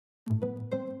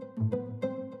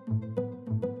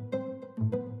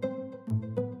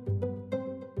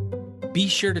Be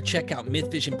sure to check out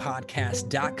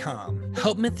MythVisionPodcast.com.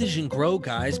 Help MythVision grow,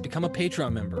 guys. Become a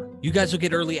Patreon member. You guys will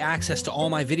get early access to all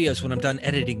my videos when I'm done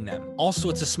editing them. Also,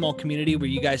 it's a small community where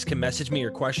you guys can message me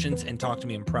your questions and talk to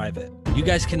me in private. You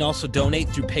guys can also donate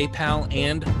through PayPal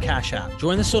and Cashapp.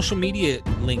 Join the social media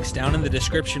links down in the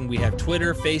description. We have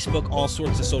Twitter, Facebook, all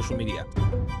sorts of social media.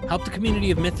 Help the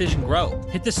community of MythVision grow.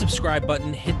 Hit the subscribe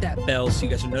button, hit that bell so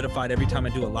you guys are notified every time I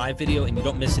do a live video and you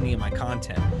don't miss any of my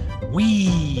content.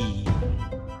 We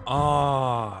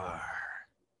are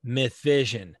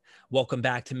MythVision. Welcome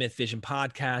back to MythVision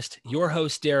Podcast. Your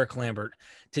host, Derek Lambert.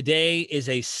 Today is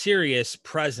a serious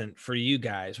present for you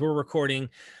guys. We're recording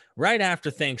right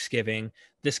after Thanksgiving.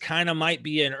 This kind of might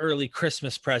be an early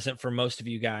Christmas present for most of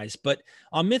you guys, but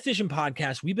on MythVision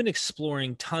Podcast, we've been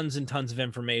exploring tons and tons of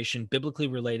information, biblically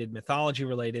related, mythology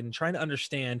related, and trying to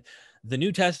understand the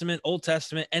New Testament, Old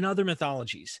Testament, and other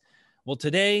mythologies. Well,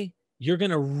 today you're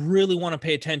going to really want to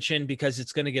pay attention because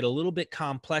it's going to get a little bit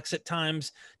complex at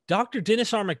times. Dr.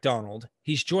 Dennis R. MacDonald,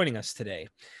 he's joining us today,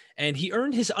 and he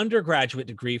earned his undergraduate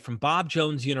degree from Bob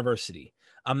Jones University,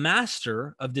 a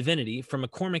Master of Divinity from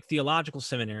McCormick Theological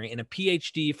Seminary, and a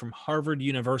PhD from Harvard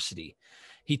University.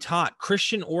 He taught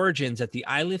Christian origins at the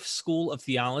Iliff School of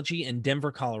Theology in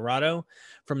Denver, Colorado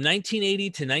from 1980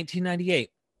 to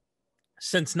 1998.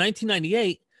 Since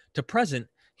 1998 to present,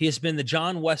 he has been the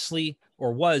John Wesley,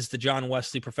 or was the John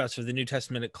Wesley Professor of the New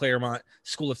Testament at Claremont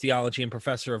School of Theology and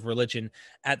Professor of Religion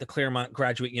at the Claremont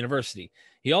Graduate University.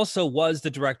 He also was the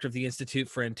Director of the Institute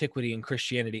for Antiquity and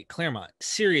Christianity at Claremont.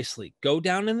 Seriously, go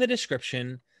down in the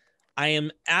description. I am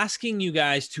asking you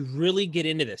guys to really get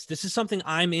into this. This is something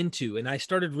I'm into, and I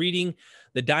started reading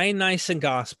the Dionysian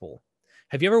Gospel.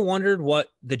 Have you ever wondered what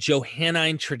the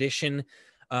Johannine tradition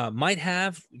might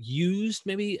have used,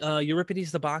 maybe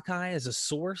Euripides the Bacchae as a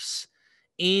source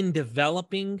in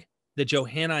developing the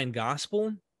Johannine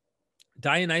Gospel?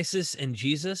 Dionysus and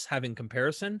Jesus having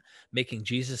comparison, making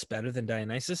Jesus better than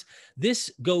Dionysus. This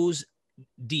goes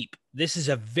deep. This is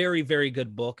a very, very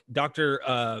good book.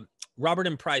 Dr. Robert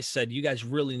M. Price said, you guys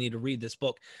really need to read this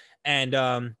book. And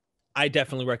I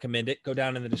definitely recommend it. Go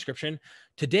down in the description.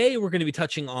 Today, we're going to be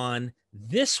touching on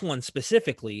this one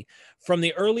specifically, from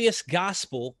the earliest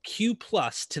gospel, Q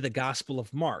plus, to the Gospel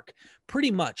of Mark,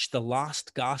 pretty much the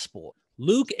lost gospel.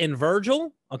 Luke and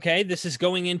Virgil, okay, this is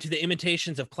going into the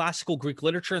imitations of classical Greek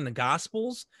literature and the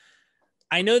Gospels.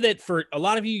 I know that for a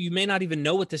lot of you, you may not even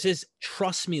know what this is.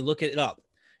 Trust me, look it up.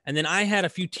 And then I had a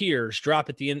few tears drop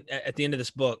at the end of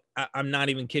this book. I'm not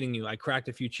even kidding you. I cracked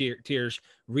a few tears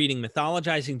reading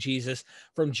Mythologizing Jesus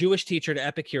from Jewish teacher to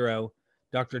epic hero,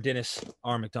 Dr. Dennis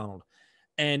R. MacDonald.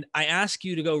 And I ask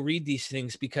you to go read these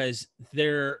things because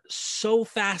they're so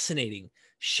fascinating,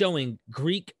 showing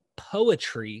Greek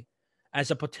poetry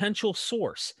as a potential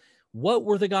source. What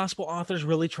were the gospel authors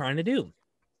really trying to do?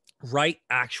 Write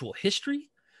actual history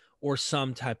or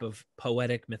some type of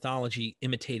poetic mythology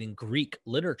imitating Greek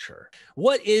literature?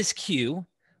 What is Q?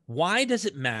 Why does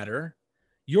it matter?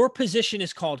 Your position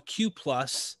is called Q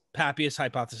plus, Papias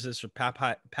hypothesis, or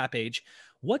PapH.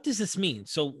 What does this mean?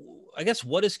 So I guess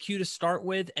what is Q to start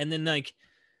with? And then like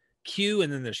Q,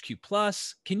 and then there's Q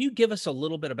plus. Can you give us a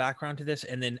little bit of background to this?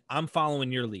 And then I'm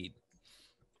following your lead.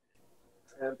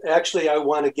 Actually, I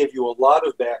want to give you a lot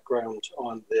of background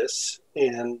on this,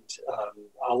 and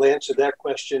I'll answer that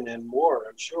question and more,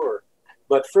 I'm sure.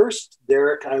 But first,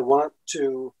 Derek, I want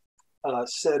to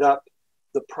set up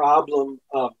the problem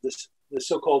of this, the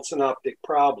so-called synoptic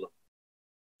problem.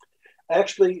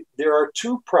 Actually, there are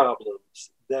two problems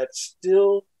that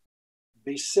still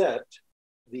beset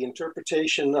the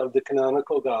interpretation of the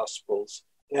canonical Gospels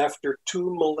after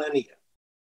 2 millennia.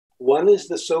 One is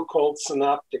the so-called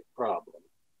synoptic problem,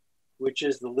 which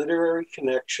is the literary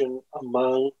connection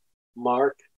among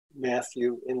Mark,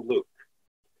 Matthew, and Luke.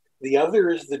 The other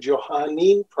is the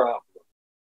Johannine problem,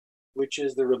 which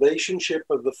is the relationship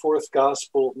of the fourth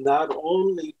gospel not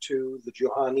only to the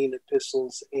Johannine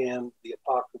epistles and the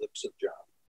Apocalypse of John,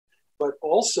 but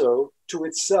also to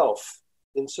itself,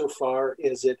 insofar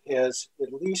as it has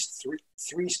at least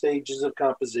three stages of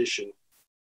composition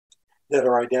that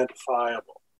are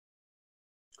identifiable.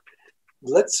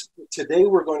 Today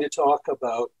we're going to talk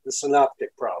about the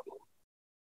synoptic problem,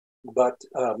 but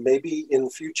maybe in the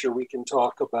future we can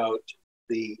talk about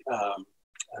the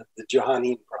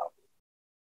Johannine problem,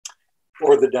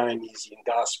 or the Dionysian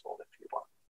Gospel, if you want.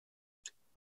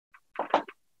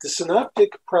 The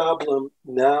synoptic problem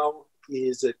now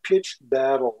is a pitched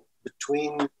battle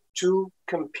between two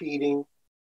competing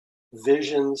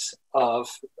visions of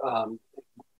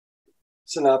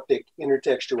synoptic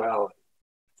intertextuality.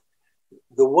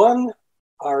 The one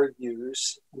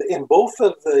argues, in both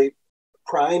of the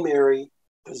primary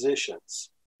positions,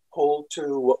 hold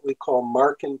to what we call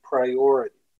Markan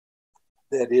priority.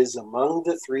 That is, among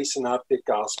the three synoptic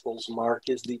gospels, Mark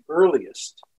is the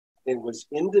earliest and was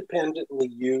independently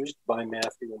used by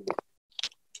Matthew and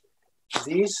Luke.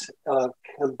 These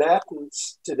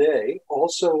combatants today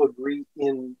also agree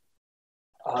in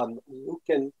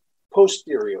Lucan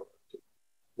posteriority.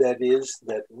 That is,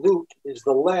 that Luke is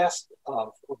the last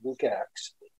of Luke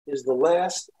Acts, is the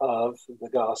last of the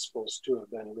Gospels to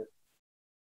have been written.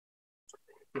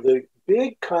 The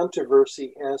big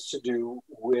controversy has to do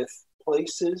with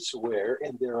places where,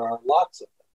 and there are lots of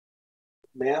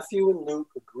them, Matthew and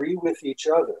Luke agree with each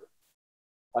other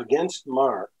against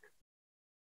Mark.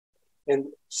 And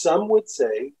some would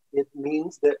say it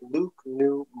means that Luke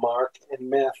knew Mark and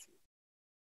Matthew.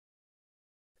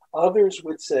 Others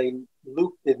would say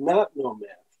Luke did not know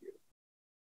Matthew,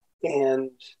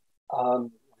 and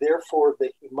therefore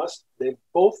they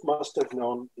both must have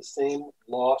known the same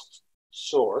lost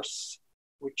source,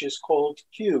 which is called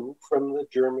Q from the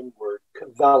German word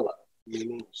Quelle,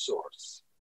 meaning source.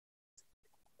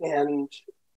 And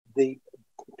the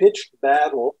pitched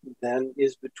battle then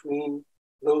is between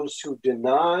those who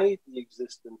deny the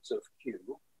existence of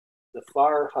Q, the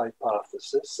FAR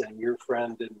hypothesis, and your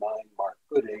friend and mine, Mark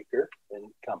Goodacre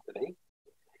and company,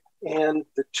 and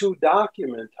the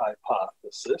two-document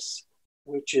hypothesis,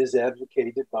 which is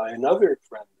advocated by another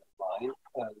friend of mine,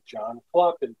 John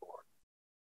Kloppenborg.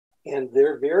 And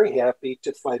they're very happy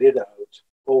to fight it out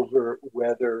over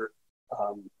whether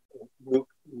Luke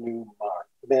knew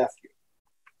Matthew.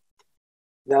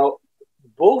 Now,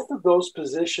 both of those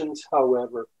positions,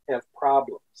 however, have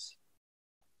problems.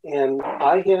 And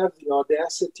I have the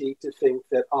audacity to think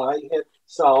that I had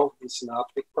solved the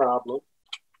synoptic problem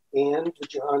and the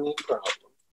Johannine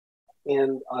problem.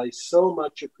 And I so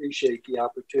much appreciate the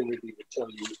opportunity to tell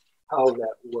you how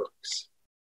that works.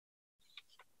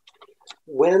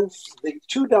 When the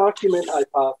two-document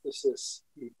hypothesis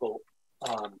people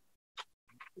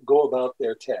go about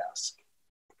their task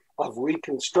of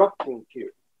reconstructing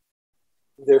Q,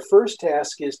 their first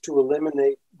task is to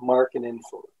eliminate Markan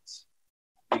influence.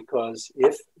 Because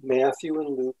if Matthew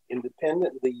and Luke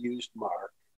independently used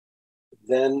Mark,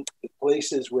 then the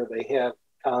places where they have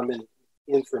common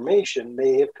information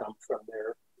may have come from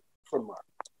Mark.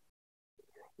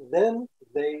 Then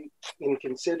they, in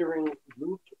considering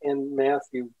Luke and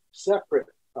Matthew separate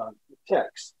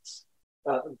texts,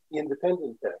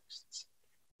 independent texts,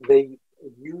 they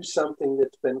use something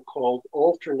that's been called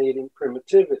alternating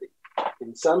primitivity.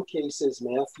 In some cases,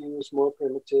 Matthew is more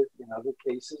primitive. In other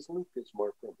cases, Luke is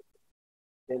more primitive.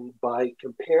 And by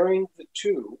comparing the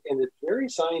two, and it's very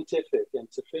scientific and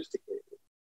sophisticated,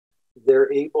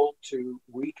 they're able to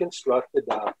reconstruct the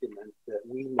document that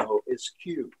we know as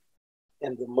Q.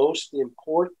 And the most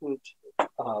important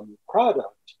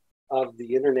product of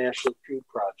the International Q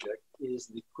Project is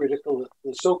the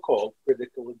so-called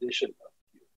critical edition of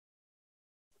Q.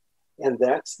 And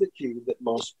that's the Q that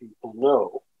most people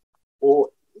know, or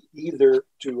either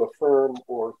to affirm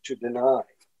or to deny.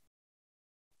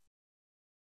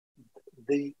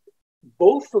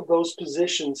 Both of those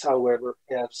positions, however,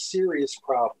 have serious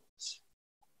problems.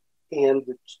 And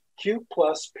the Q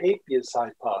plus Papias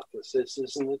hypothesis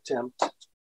is an attempt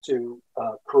to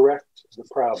correct the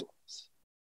problems.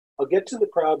 I'll get to the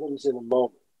problems in a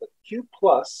moment, but Q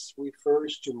plus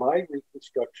refers to my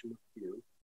reconstruction of Q,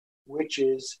 which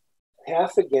is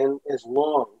half again as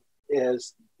long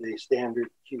as the standard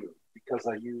Q, because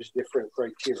I use different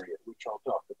criteria, which I'll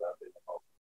talk about in a moment.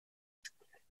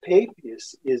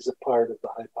 Papias is a part of the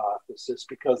hypothesis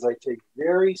because I take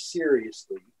very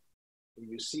seriously the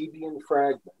Eusebian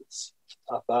fragments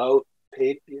about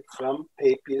Papias, from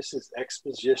Papias's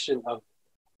exposition of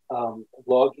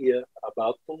Logia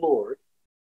about the Lord,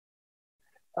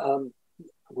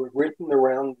 were written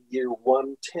around the year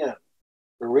 110.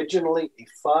 Originally a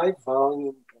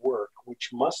 5-volume work, which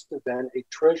must have been a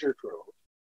treasure trove,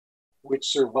 which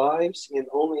survives in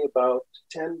only about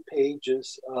 10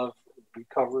 pages of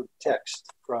recovered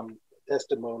text from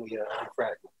testimonia and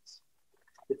fragments.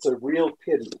 It's a real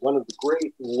pity. One of the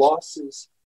great losses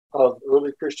of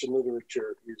early Christian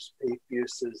literature is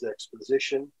Papias's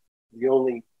exposition. The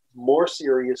only more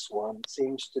serious one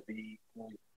seems to be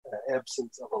the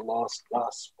absence of a lost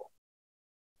gospel.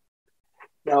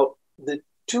 Now, the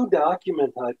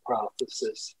two-document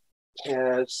hypothesis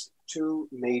has two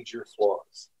major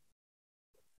flaws.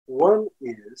 One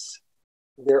is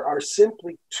there are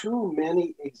simply too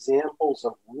many examples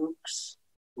of Luke's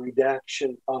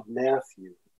redaction of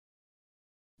Matthew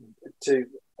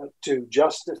to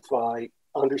justify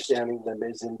understanding them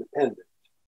as independent.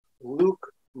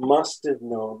 Luke must have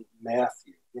known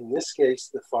Matthew. In this case,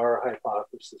 the FAR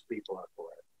hypothesis people are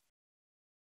correct.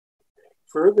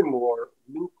 Furthermore,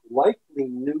 Luke likely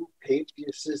knew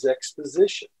Papias's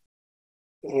exposition.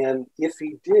 And if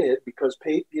he did, because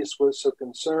Papias was so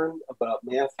concerned about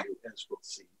Matthew, as we'll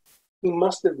see, he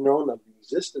must have known of the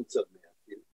existence of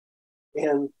Matthew.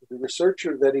 And the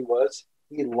researcher that he was,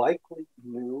 he likely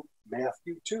knew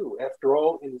Matthew too. After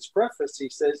all, in his preface, he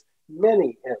says,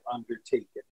 many have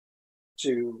undertaken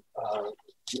to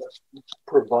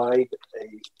provide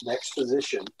an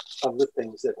exposition of the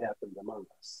things that happened among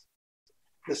us.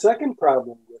 The second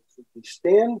problem with the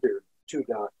standard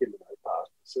two-document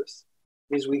hypothesis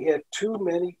is we have too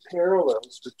many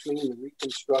parallels between the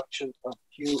reconstruction of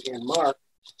Q and Mark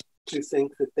to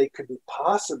think that they could be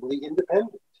possibly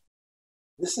independent.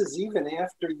 This is even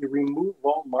after you remove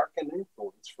all Markan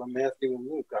influence from Matthew and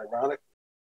Luke, ironically.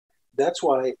 That's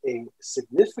why a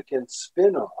significant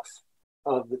spin-off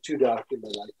of the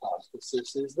two-document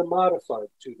hypothesis is the modified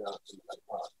two-document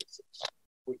hypothesis,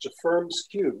 which affirms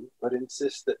Q, but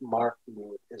insists that Mark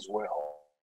knew it as well.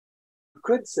 You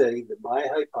could say that my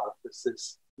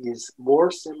hypothesis is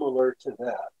more similar to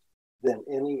that than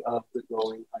any of the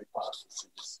going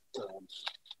hypotheses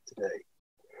today.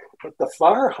 But the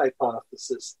FAR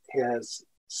hypothesis has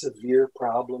severe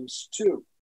problems too.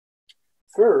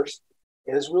 First,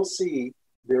 as we'll see,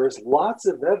 there is lots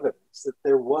of evidence that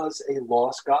there was a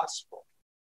lost gospel.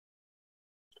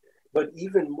 But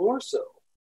even more so,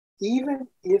 even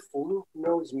if Luke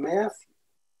knows Matthew,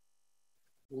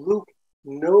 Luke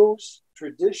knows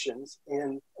traditions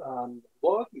and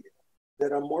logia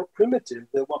that are more primitive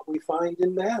than what we find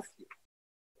in Matthew.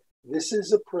 This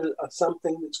is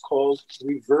something that's called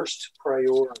reversed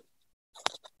priority.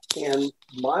 And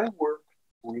my work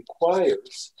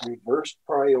requires reversed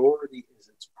priority as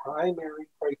its primary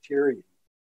criterion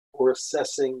for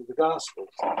assessing the Gospels.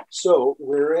 So,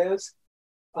 whereas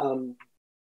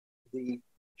the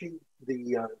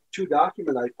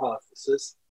two-document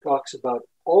hypothesis talks about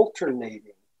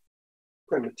alternating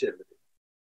primitivity,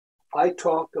 I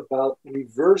talk about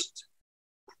reversed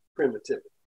primitivity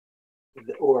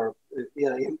or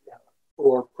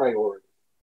priority.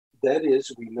 That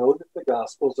is, we know that the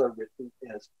Gospels are written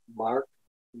as Mark,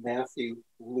 Matthew,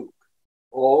 Luke.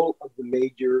 All of the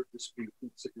major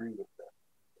disputants agree with that.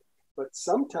 But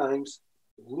sometimes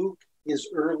Luke is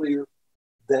earlier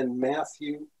than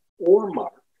Matthew or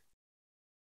Mark.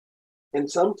 And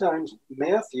sometimes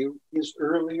Matthew is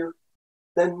earlier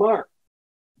than Mark.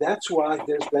 That's why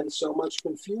there's been so much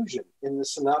confusion in the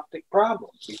synoptic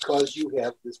problem, because you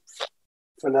have this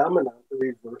phenomenon of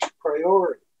reverse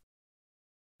priority.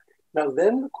 Now,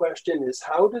 then the question is,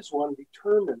 how does one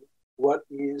determine what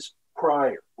is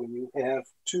prior when you have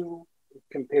two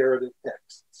comparative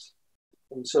texts?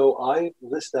 And so I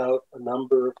list out a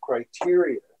number of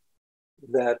criteria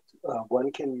that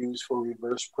one can use for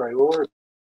reverse priority.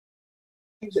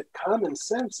 I think that common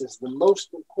sense is the most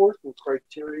important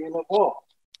criterion of all.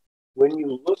 When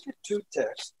you look at two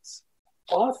texts,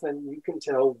 often you can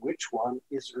tell which one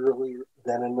is earlier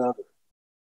than another.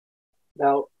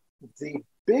 Now, the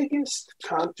biggest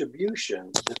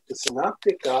contribution that the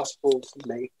Synoptic Gospels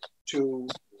make to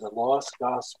the lost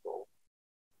gospel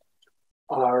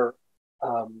are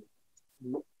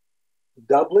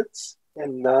doublets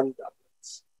and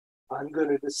non-doublets. I'm going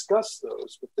to discuss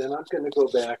those, but then I'm going to go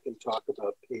back and talk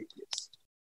about Papias.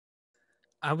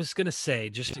 I was going to say,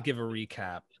 just to give a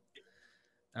recap,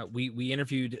 we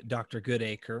interviewed Dr.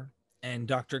 Goodacre, and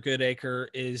Dr. Goodacre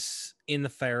is in the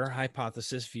FAIR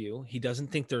hypothesis view. He doesn't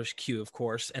think there's Q, of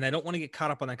course, and I don't want to get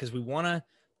caught up on that because we want to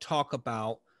talk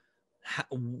about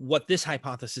what this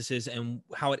hypothesis is and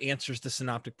how it answers the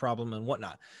synoptic problem and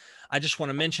whatnot. I just want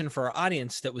to mention for our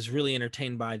audience that was really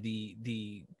entertained by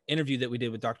the interview that we did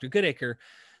with Dr. Goodacre,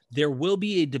 there will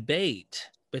be a debate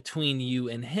between you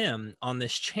and him on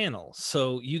this channel.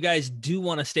 So you guys do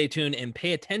want to stay tuned and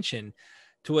pay attention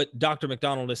to what Dr.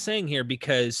 MacDonald is saying here,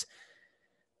 because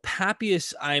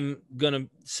Papias, I'm going to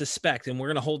suspect, and we're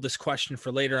going to hold this question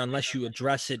for later, unless you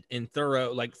address it in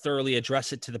thoroughly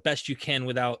address it to the best you can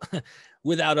without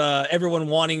everyone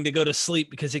wanting to go to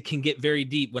sleep, because it can get very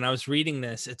deep. When I was reading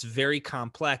this, it's very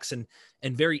complex and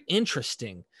very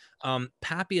interesting.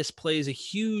 Papias plays a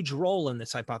huge role in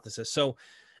this hypothesis. So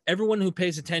everyone who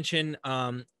pays attention,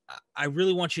 I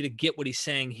really want you to get what he's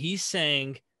saying. He's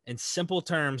saying, in simple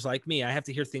terms, like me, I have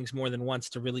to hear things more than once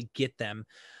to really get them.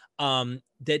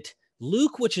 That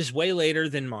Luke, which is way later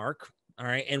than Mark, all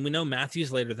right, and we know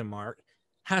Matthew's later than Mark,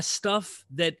 has stuff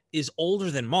that is older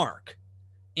than Mark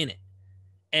in it.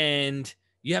 And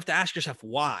you have to ask yourself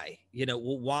why.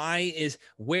 Why is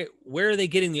where are they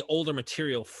getting the older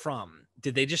material from?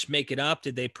 Did they just make it up?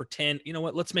 Did they pretend, you know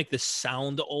what, let's make this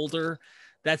sound older?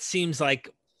 That seems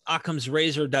like Occam's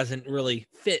razor doesn't really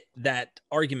fit that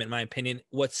argument, in my opinion.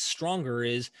 What's stronger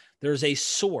is there's a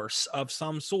source of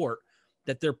some sort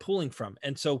that they're pulling from.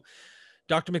 And so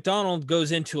Dr. MacDonald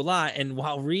goes into a lot, and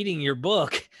while reading your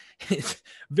book, it's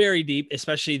very deep,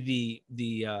 especially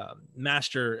the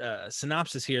master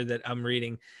synopsis here that I'm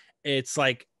reading. It's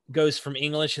like goes from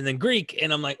English and then Greek,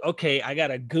 and I'm like, okay, I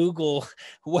gotta Google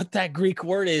what that Greek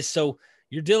word is. So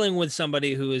you're dealing with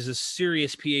somebody who is a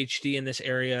serious PhD in this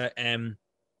area, and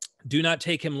do not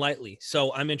take him lightly.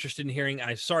 So I'm interested in hearing,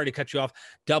 I'm sorry to cut you off,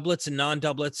 doublets and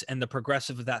non-doublets and the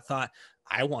progressive of that thought.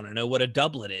 I want to know what a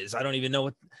doublet is. I don't even know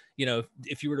what,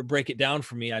 if you were to break it down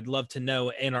for me, I'd love to know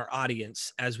in our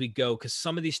audience as we go, because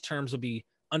some of these terms will be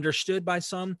understood by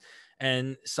some,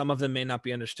 and some of them may not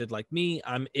be understood like me.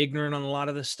 I'm ignorant on a lot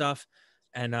of this stuff,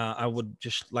 and I would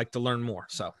just like to learn more.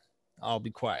 So I'll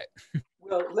be quiet.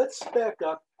 Well, let's back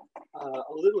up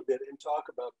a little bit and talk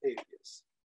about Papias.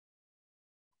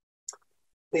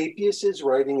 Papias is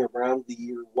writing around the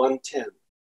year 110,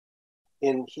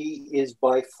 and he is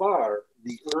by far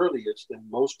the earliest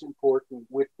and most important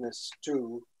witness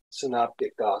to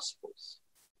Synoptic Gospels.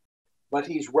 But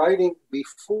he's writing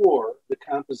before the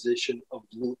composition of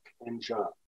Luke and John.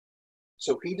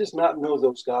 So he does not know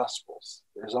those Gospels.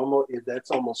 That's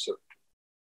almost certain.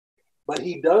 But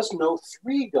he does know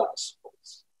 3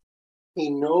 Gospels. He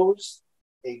knows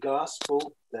a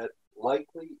Gospel that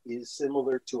likely is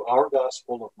similar to our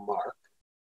Gospel of Mark,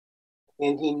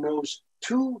 and he knows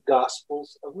 2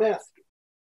 Gospels of Matthew.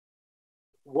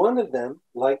 One of them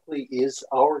likely is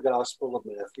our Gospel of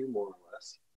Matthew, more or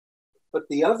less, but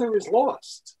the other is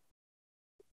lost.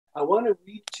 I want to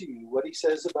read to you what he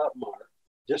says about Mark,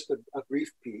 just a brief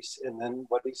piece, and then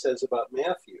what he says about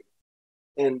Matthew,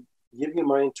 and give you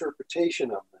my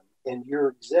interpretation of them. And you're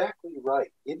exactly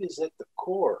right. It is at the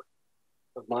core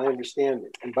of my understanding.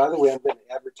 And by the way, I'm going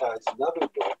to advertise another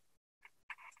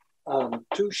book.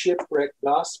 2 Shipwrecked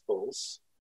Gospels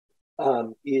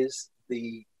is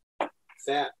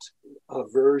that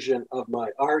version of my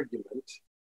argument.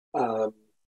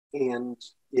 And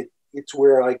it's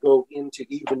where I go into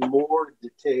even more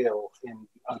detail in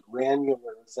a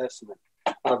granular assessment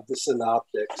of the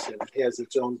synoptics, and it has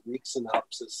its own Greek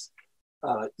synopsis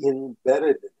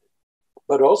embedded in it.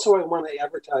 But also I want to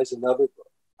advertise another book.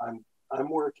 I'm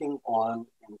working on,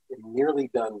 and nearly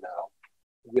done now,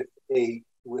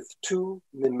 with 2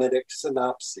 mimetic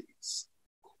synopses.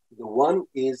 The one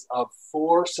is of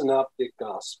 4 synoptic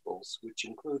gospels, which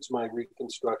includes my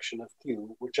reconstruction of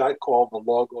Q, which I call the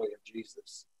Logoi of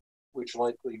Jesus, which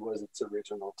likely was its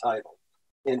original title,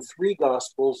 and 3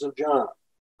 gospels of John.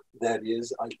 That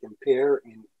is, I compare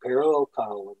in parallel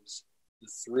columns the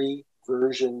 3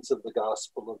 versions of the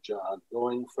Gospel of John,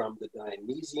 going from the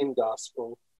Dionysian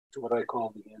Gospel to what I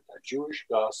call the anti-Jewish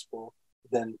Gospel,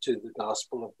 then to the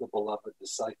Gospel of the Beloved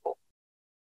Disciple.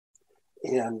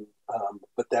 And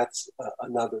but that's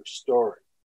another story.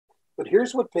 But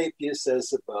here's what Papias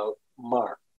says about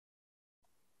Mark.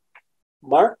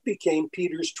 Mark became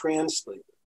Peter's translator.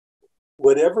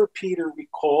 Whatever Peter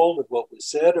recalled of what was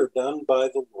said or done by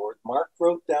the Lord, Mark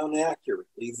wrote down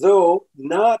accurately, though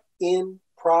not in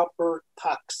proper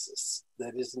taxis,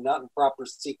 that is, not in proper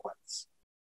sequence.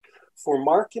 For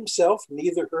Mark himself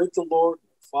neither heard the Lord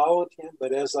nor followed him,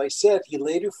 but as I said, he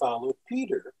later followed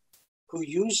Peter, who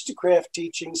used to craft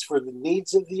teachings for the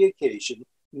needs of the occasion,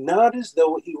 not as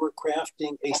though he were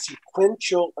crafting a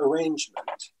sequential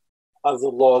arrangement of the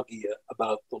logia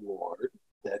about the Lord,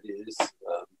 that is,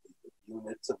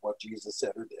 units of what Jesus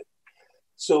said or did.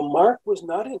 So Mark was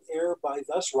not in error by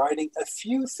thus writing a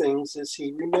few things as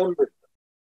he remembered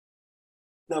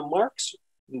them. Now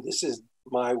this is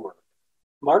my word,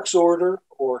 Mark's order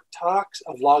or tax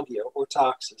of logia or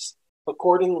taxis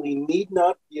accordingly need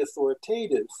not be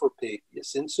authoritative for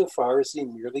Papias insofar as he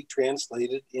merely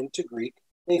translated into Greek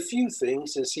a few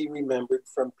things as he remembered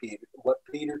from Peter, what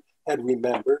Peter had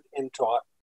remembered and taught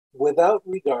without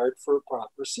regard for a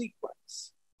proper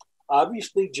sequence.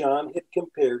 Obviously, John had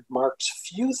compared Mark's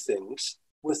few things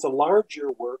with a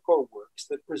larger work or works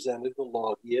that presented the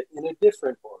logia in a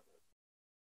different order.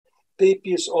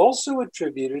 Papias also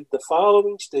attributed the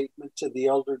following statement to the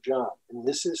elder John, and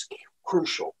this is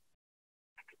crucial.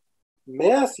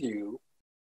 Matthew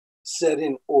set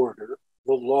in order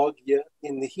the logia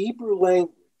in the Hebrew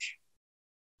language,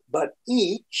 but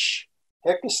each,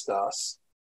 hekastos,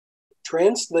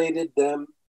 translated them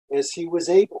as he was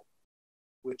able,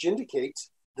 which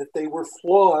indicates that they were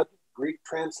flawed Greek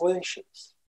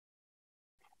translations.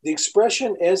 The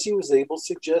expression "as he was able"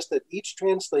 suggests that each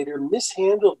translator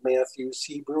mishandled Matthew's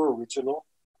Hebrew original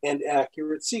and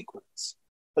accurate sequence.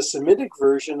 A Semitic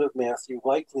version of Matthew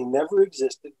likely never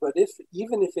existed, but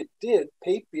even if it did,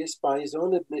 Papias, by his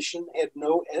own admission, had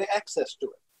no access to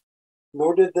it,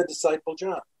 nor did the disciple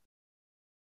John.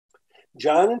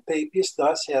 John and Papias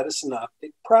thus had a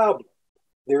synoptic problem.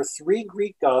 Their three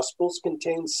Greek Gospels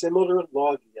contain similar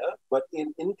logia, but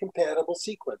in incompatible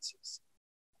sequences.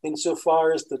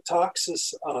 Insofar as the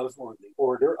taxis of, or the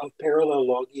order of parallel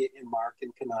logia in Mark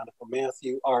and canonical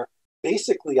Matthew are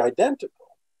basically identical,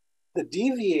 the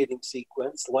deviating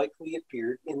sequence likely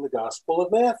appeared in the Gospel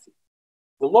of Matthew,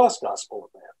 the lost Gospel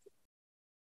of Matthew.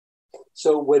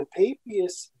 So when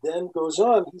Papias then goes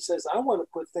on, he says, I want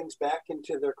to put things back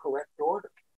into their correct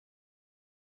order.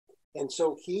 And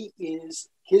so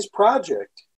his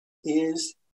project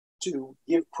is to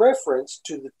give preference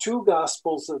to the two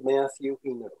Gospels of Matthew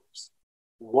he knows,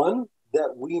 one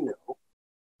that we know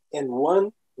and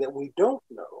one that we don't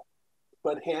know,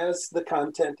 but has the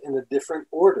content in a different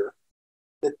order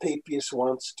that Papias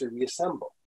wants to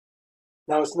reassemble.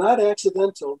 Now, it's not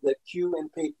accidental that Q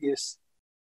and Papias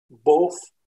both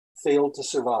failed to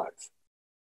survive,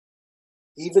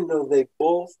 even though they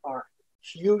both are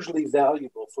hugely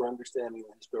valuable for understanding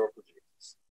the historical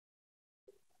Jesus.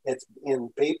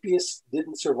 And Papias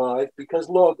didn't survive because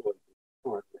Logoi,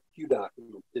 or the Q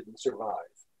document, didn't survive.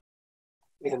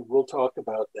 And we'll talk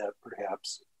about that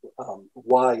perhaps,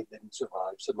 why it didn't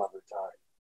survive some other time.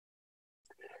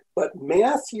 But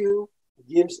Matthew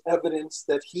gives evidence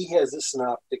that he has a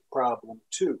synoptic problem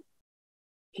too.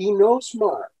 He knows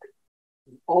Mark.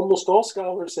 Almost all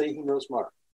scholars say he knows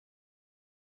Mark.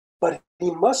 But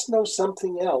he must know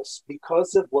something else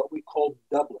because of what we call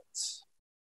doublets.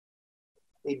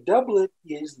 A doublet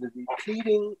is the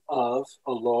repeating of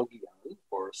a logion,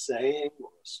 or a saying, or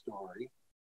a story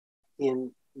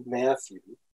in Matthew,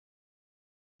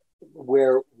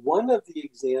 where one of the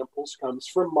examples comes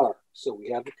from Mark. So we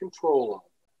have a control on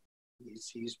it.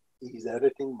 He's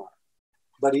editing Mark.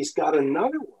 But he's got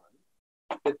another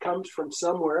one that comes from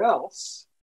somewhere else,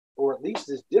 or at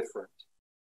least is different.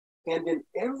 And in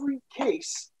every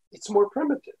case, it's more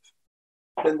primitive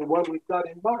than the one we've got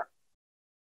in Mark.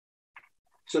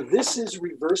 So this is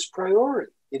reverse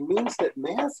priority. It means that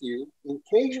Matthew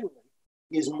occasionally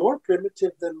is more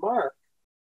primitive than Mark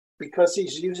because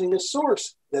he's using a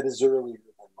source that is earlier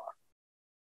than Mark.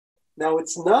 Now,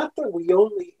 it's not that we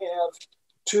only have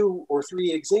 2 or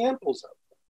 3 examples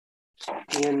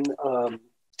of them.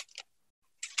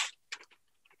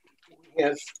 We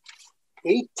have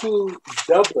 18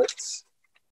 doublets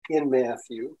in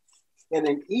Matthew, and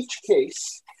in each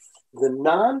case, the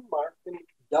non-Markan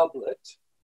doublet,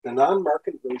 the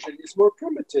non-Markan version, is more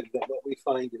primitive than what we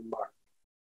find in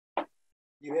Mark.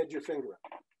 You had your finger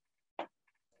up.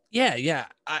 Yeah.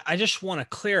 I just want to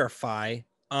clarify.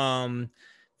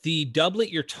 The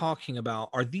doublet you're talking about,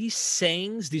 are these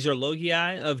sayings? These are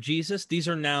logoi of Jesus. These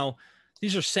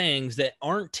are sayings that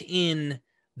aren't in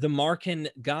the Markan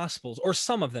Gospels, or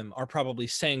some of them are probably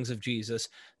sayings of Jesus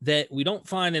that we don't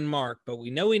find in Mark, but we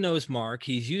know he knows Mark.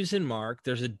 He's using Mark.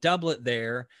 There's a doublet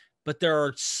there, but there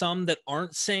are some that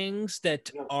aren't sayings that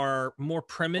are more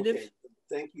primitive. Okay.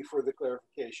 Thank you for the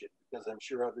clarification, because I'm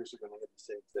sure others are going to have the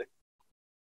same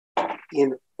thing.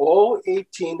 In all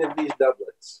 18 of these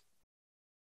doublets,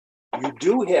 you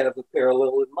do have a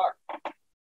parallel in Mark.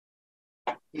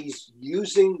 He's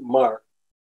using Mark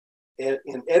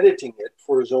and editing it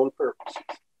for his own purposes.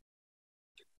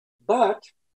 But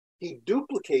he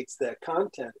duplicates that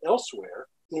content elsewhere,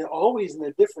 always in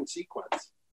a different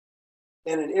sequence.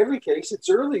 And in every case, it's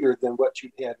earlier than what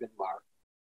you'd have in Mark,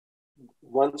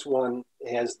 once one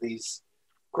has these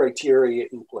criteria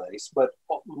in place. But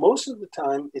most of the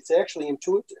time, it's actually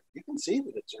intuitive. You can see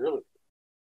that it's earlier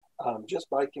just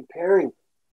by comparing them.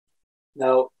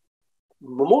 Now,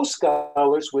 most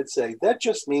scholars would say that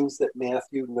just means that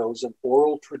Matthew knows an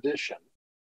oral tradition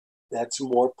that's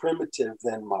more primitive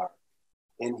than Mark,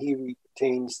 and he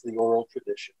retains the oral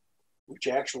tradition, which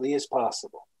actually is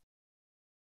possible.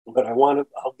 But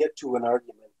I'll get to an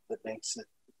argument that makes it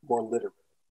more literal.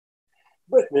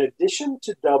 But in addition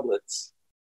to doublets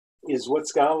is what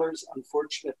scholars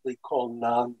unfortunately call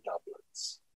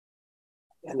non-doublets.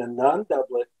 And a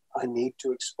non-doublet I need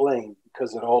to explain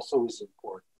because it also is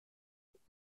important.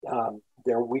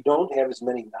 We don't have as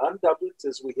many non-doublets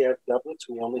as we have doublets.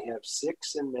 We only have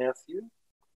 6 in Matthew.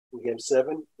 We have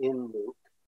 7 in Luke.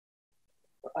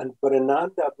 But a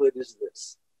non-doublet is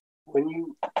this. When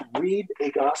you read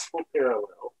a gospel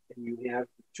parallel and you have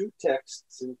the 2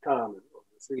 texts in common, or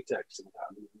the 3 texts in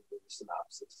common, the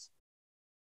synopsis.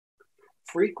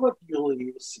 frequently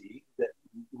you'll see that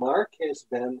Mark has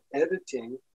been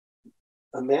editing,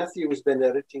 Matthew has been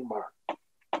editing Mark.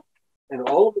 And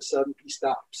all of a sudden he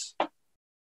stops.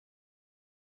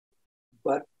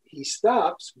 But he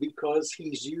stops because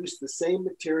he's used the same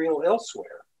material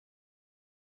elsewhere.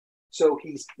 So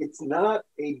it's not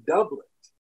a doublet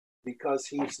because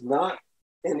he's not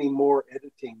anymore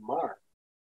editing Mark,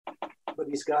 but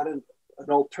he's got an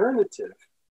alternative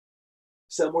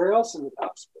somewhere else in the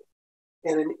gospel.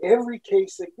 And in every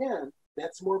case, again,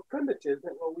 that's more primitive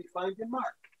than what we find in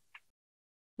Mark.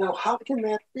 Now, how can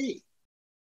that be?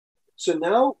 So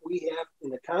now we have,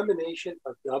 in a combination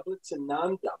of doublets and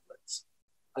non-doublets,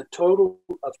 a total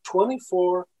of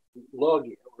 24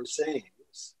 logia, or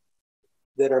sayings,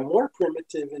 that are more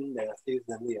primitive in Matthew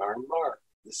than they are in Mark.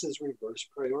 This is reverse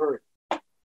priority.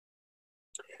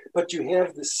 But you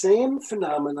have the same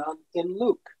phenomenon in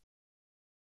Luke.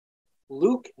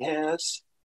 Luke has,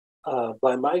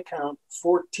 by my count,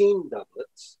 14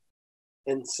 doublets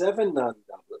and 7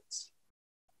 non-doublets.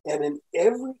 And in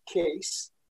every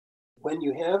case, when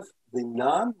you have the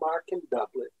non-Markan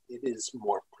doublet, it is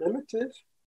more primitive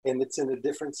and it's in a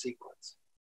different sequence.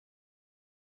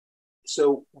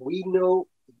 So we know,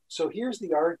 so here's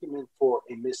the argument for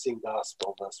a missing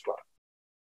gospel thus far.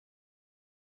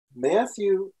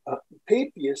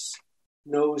 Papias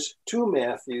knows 2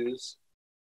 Matthews.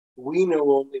 We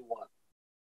know only 1.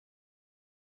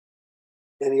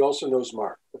 And he also knows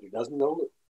Mark, but he doesn't know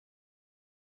Luke.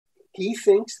 He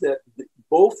thinks that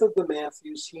both of the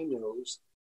Matthews he knows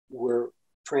were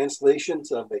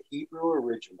translations of a Hebrew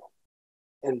original,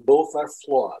 and both are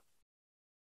flawed.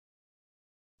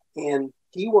 And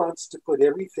he wants to put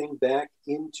everything back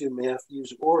into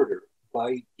Matthew's order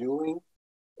by doing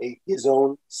his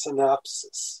own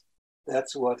synopsis.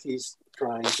 That's what he's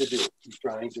trying to do. He's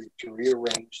trying to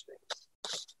rearrange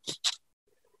things.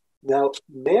 Now,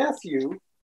 Matthew,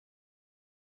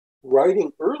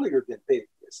 writing earlier than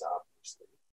Papias, obviously,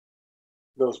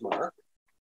 knows Mark,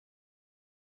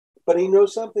 but he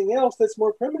knows something else that's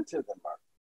more primitive than Mark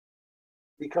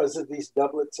because of these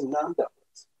doublets and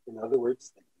non-doublets. In other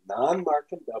words, the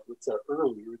non-Markan doublets are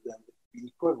earlier than the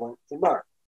equivalent in Mark.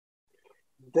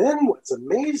 Then what's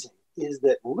amazing is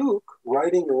that Luke,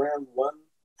 writing around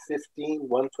 115,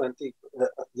 120,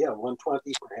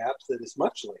 120 perhaps, that is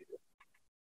much later,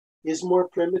 is more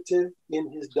primitive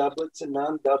in his doublets and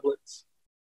non-doublets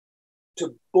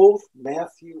to both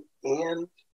Matthew and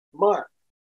Mark.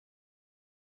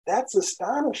 That's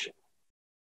astonishing.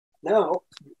 Now,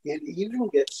 it even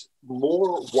gets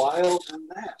more wild than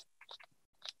that.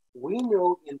 We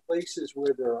know in places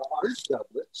where there aren't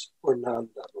doublets or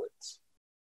non-doublets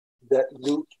that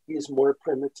Luke is more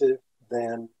primitive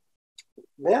than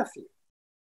Matthew.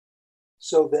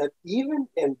 So that even,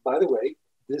 and by the way,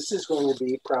 this is going to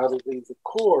be probably the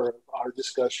core of our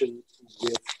discussion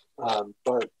with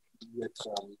Mark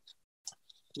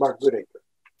Goodacre.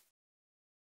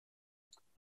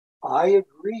 I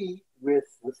agree with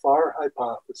the far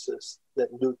hypothesis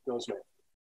that Luke knows Matthew.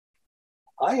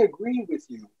 I agree with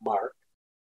you, Mark,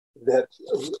 that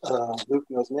Luke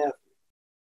knows Matthew.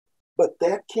 But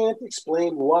that can't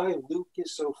explain why Luke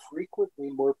is so frequently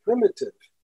more primitive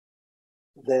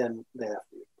than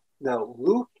Matthew. Now,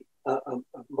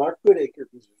 Mark Goodacre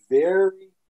is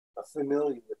very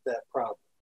familiar with that problem.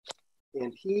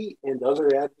 And he and other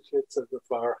advocates of the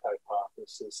far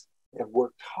hypothesis have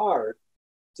worked hard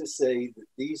to say that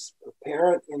these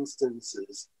apparent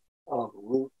instances of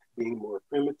Luke being more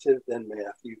primitive than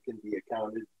Matthew can be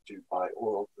accounted to by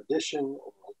oral tradition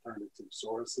or alternative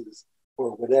sources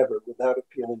or whatever without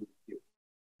appealing to you.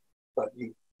 But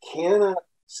you cannot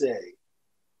say,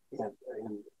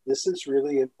 and this is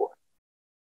really important,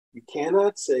 you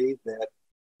cannot say that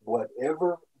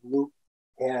whatever Luke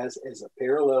has as a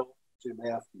parallel to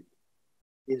Matthew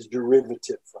is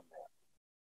derivative from that.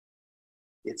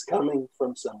 It's coming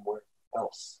from somewhere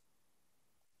else.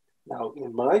 Now,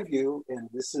 in my view, and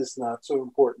this is not so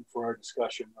important for our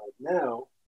discussion right now,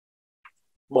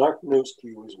 Mark knows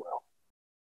Q as well.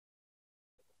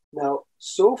 Now,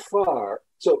 so far,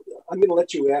 so I'm going to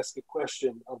let you ask a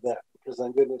question of that because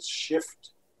I'm going to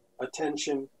shift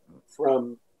attention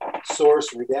from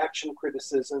source redaction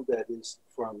criticism, that is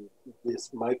from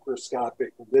this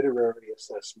microscopic literary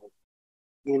assessment,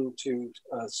 into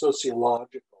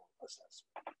sociological assessment.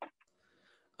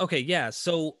 Okay, yeah.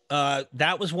 So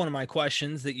that was one of my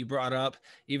questions that you brought up,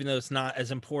 even though it's not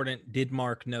as important. Did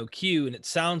Mark know Q? And it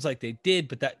sounds like they did,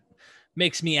 but that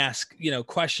makes me ask,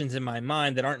 questions in my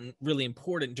mind that aren't really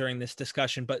important during this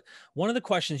discussion. But one of the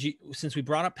questions, since we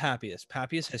brought up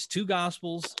Papias has 2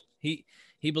 gospels. He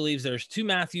believes there's 2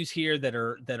 Matthews here that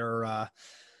are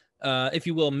if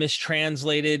you will,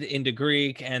 mistranslated into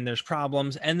Greek, and there's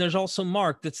problems. And there's also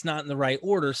Mark that's not in the right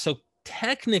order. So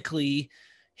technically,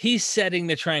 he's setting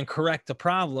to try and correct the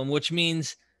problem, which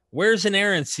means where's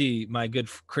inerrancy, my good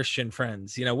Christian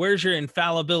friends? You know, where's your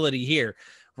infallibility here?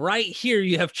 Right here,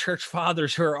 you have church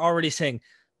fathers who are already saying,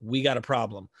 we got a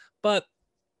problem. But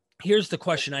here's the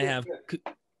question I have,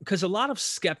 because a lot of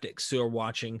skeptics who are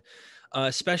watching,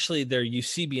 especially their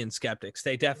Eusebian skeptics,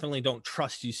 they definitely don't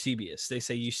trust Eusebius. They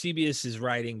say Eusebius is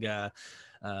writing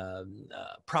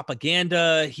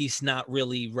propaganda. He's not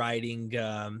really writing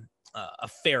a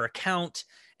fair account.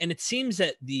 And it seems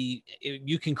that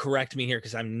you can correct me here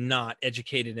because I'm not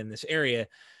educated in this area,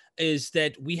 is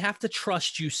that we have to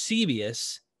trust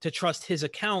Eusebius to trust his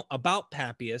account about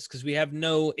Papias because we have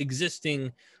no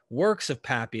existing works of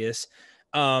Papias.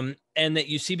 And that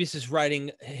Eusebius is writing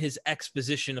his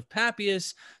exposition of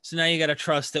Papias. So now you got to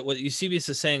trust that what Eusebius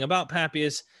is saying about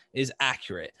Papias is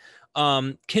accurate.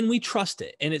 Can we trust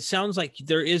it? And it sounds like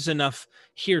there is enough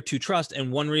here to trust.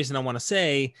 And one reason I want to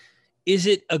say, is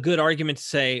it a good argument to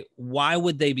say, why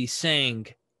would they be saying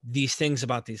these things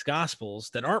about these gospels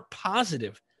that aren't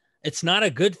positive? It's not a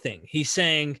good thing. He's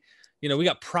saying, you know, we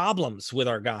got problems with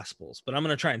our gospels, but I'm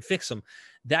going to try and fix them.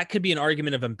 That could be an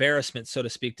argument of embarrassment, so to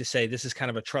speak, to say this is kind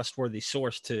of a trustworthy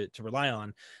source to rely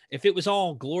on. If it was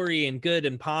all glory and good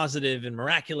and positive and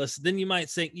miraculous, then you might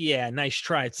say, yeah, nice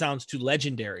try. It sounds too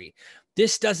legendary.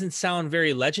 This doesn't sound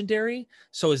very legendary.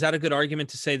 So is that a good argument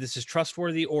to say this is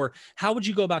trustworthy? Or how would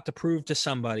you go about to prove to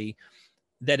somebody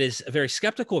that is very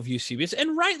skeptical of Eusebius,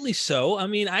 and rightly so? I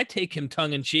mean, I take him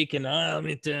tongue in cheek and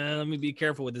let me be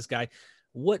careful with this guy.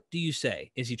 What do you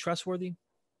say? Is he trustworthy?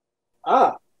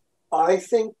 I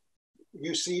think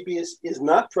Eusebius is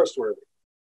not trustworthy.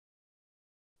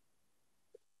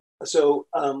 So,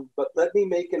 but let me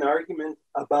make an argument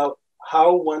about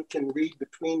how one can read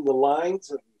between the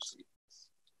lines of Eusebius.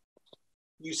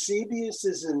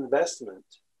 Eusebius's investment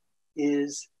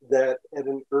is that at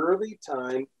an early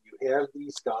time, you have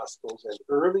these gospels and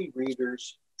early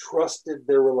readers trusted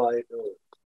their reliability.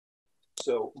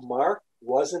 So Mark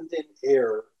wasn't in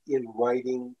error in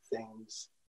writing things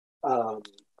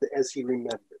as he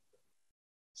remembered them.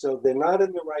 So they're not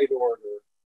in the right order,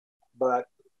 but,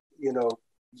 you know,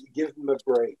 give him a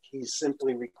break. He's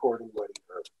simply recording what he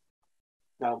heard.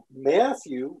 Now,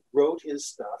 Matthew wrote his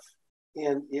stuff,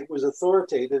 and it was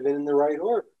authoritative and in the right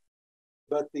order.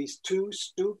 But these two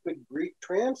stupid Greek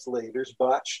translators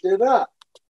botched it up.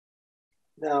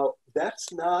 Now,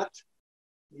 that's not,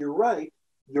 you're right.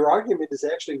 Your argument is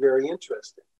actually very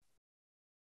interesting.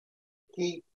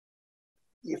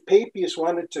 If Papias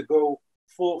wanted to go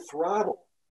full throttle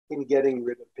in getting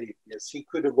rid of Papias, he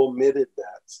could have omitted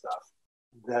that stuff,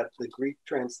 that the Greek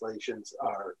translations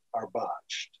are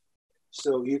botched.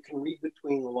 So you can read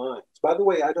between the lines. By the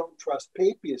way, I don't trust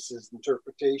Papias's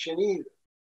interpretation either,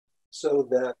 so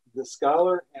that the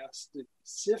scholar has to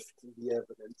sift the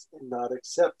evidence and not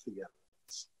accept the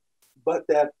evidence. But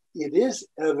that it is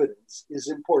evidence is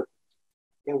important.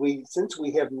 And since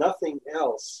we have nothing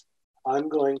else, I'm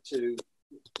going to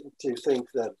think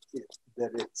that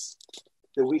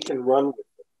we can run with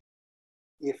it.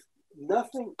 If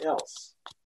nothing else,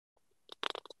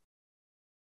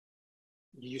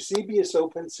 Eusebius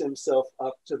opens himself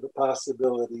up to the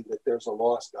possibility that there's a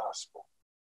lost gospel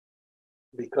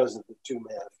because of the two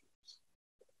Matthews.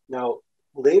 Now,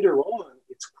 later on,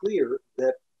 it's clear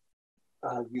that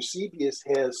Eusebius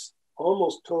has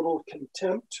almost total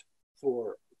contempt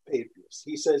for Papias.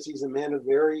 He says he's a man of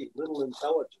very little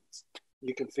intelligence.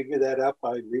 You can figure that out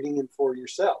by reading him for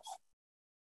yourself.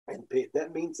 And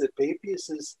that means that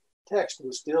Papias's text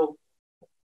was still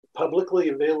publicly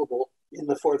available in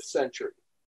the 4th century.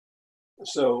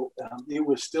 So it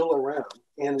was still around.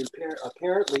 And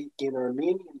apparently in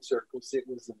Armenian circles, it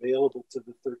was available to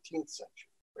the 13th century,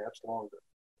 perhaps longer.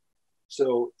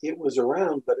 So it was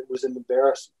around, but it was an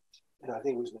embarrassment. And I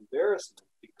think it was an embarrassment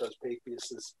because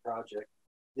Papias's project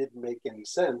didn't make any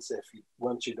sense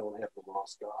once you don't have the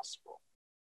lost gospel.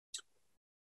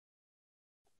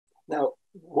 Now,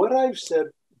 what I've said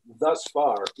thus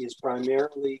far is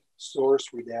primarily source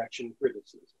redaction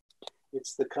criticism.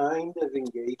 It's the kind of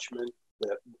engagement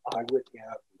that I would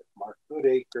have with Mark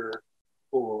Goodacre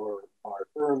or Mark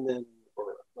Ehrman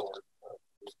or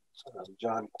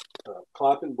John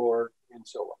Kloppenborg and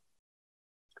so on.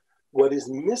 What is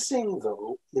missing,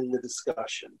 though, in the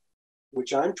discussion,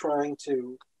 which I'm trying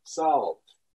to solve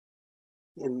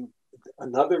in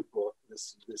another book,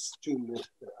 this two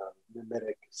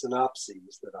mimetic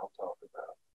synopses that I'll talk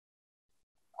about,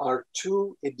 are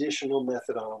two additional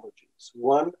methodologies.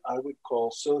 One I would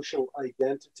call social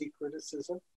identity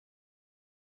criticism,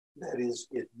 That is,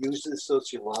 it uses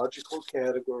sociological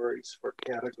categories for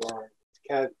categorizing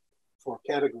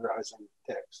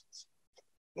texts.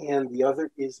 And the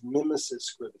other is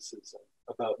mimesis criticism,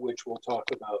 about which we'll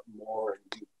talk about more and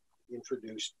be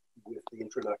introduced with the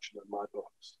introduction of my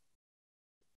books.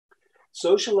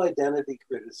 Social identity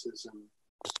criticism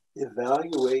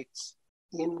evaluates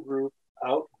in-group,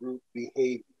 out-group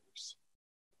behaviors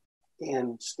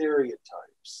and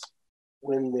stereotypes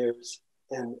when there's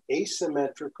an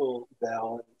asymmetrical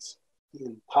balance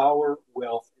in power,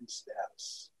 wealth, and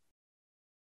status.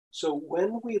 So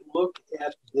when we look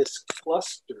at this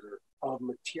cluster of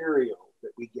material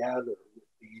that we gather with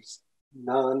these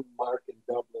non-Markan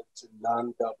doublets and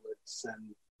non-doublets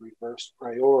and reverse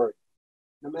priority,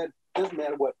 doesn't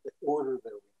matter what the order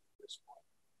they're in at this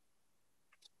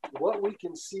point, what we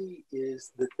can see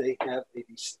is that they have a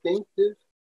distinctive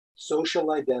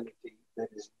social identity that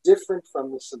is different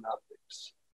from the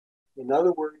synoptics. In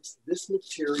other words, this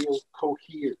material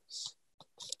coheres.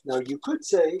 Now, you could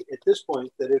say at this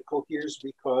point that it coheres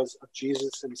because of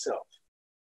Jesus himself,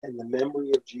 and the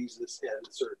memory of Jesus had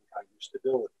a certain kind of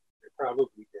stability. It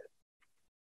probably did.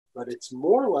 But it's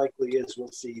more likely, as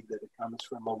we'll see, that it comes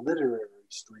from a literary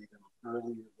stratum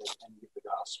earlier than any of the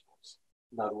Gospels.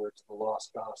 In other words, the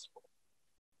lost Gospel.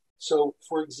 So,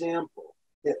 for example,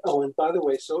 and by the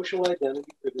way, social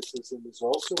identity criticism is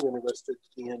also interested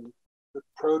in the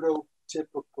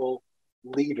prototypical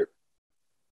leader.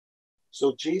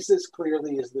 So Jesus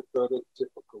clearly is the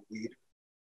prototypical leader.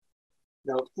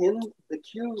 Now, in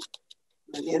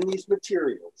these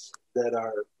materials that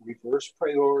are reverse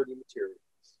priority materials,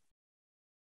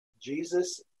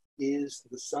 Jesus is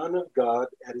the Son of God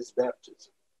at his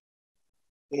baptism.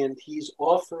 And he's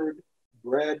offered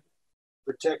bread,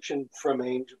 protection from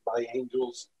by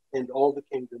angels, and all the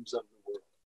kingdoms of the world.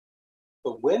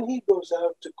 But when he goes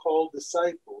out to call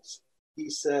disciples, he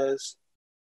says,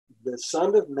 the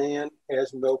Son of Man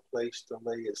has no place to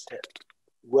lay his head.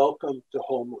 Welcome to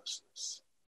homelessness.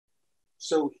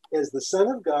 So as the Son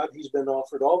of God, he's been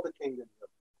offered all the kingdoms of the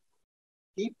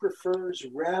world. He prefers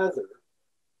rather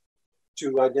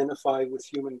to identify with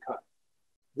humankind.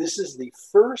 This is the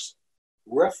first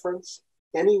reference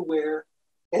anywhere,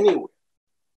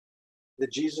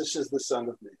 that Jesus is the Son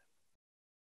of Man.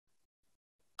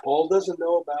 Paul doesn't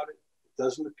know about it. It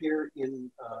doesn't appear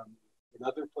in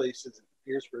other places. It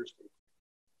appears first.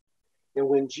 And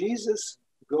when Jesus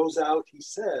goes out, he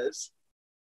says,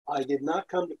 I did not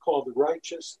come to call the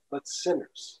righteous, but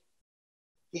sinners.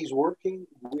 He's working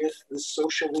with the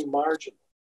socially marginal.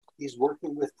 He's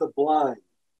working with the blind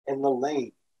and the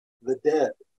lame, the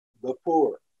dead, the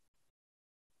poor.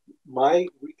 My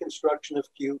reconstruction of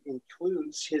Q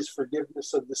includes his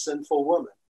forgiveness of the sinful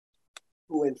woman,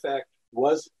 who in fact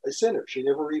was a sinner. She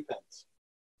never repents.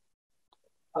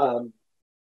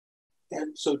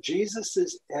 And so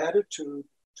Jesus's attitude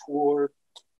toward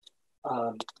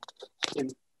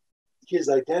his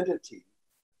identity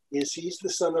is he's the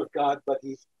Son of God, but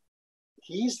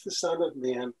he's the Son of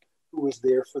Man who is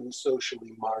there for the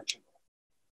socially marginal.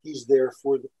 He's there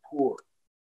for the poor.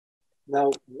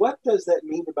 Now, what does that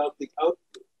mean about the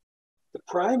outgroup? The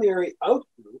primary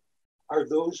outgroup are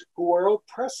those who are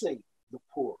oppressing the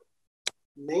poor,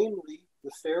 namely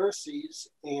the Pharisees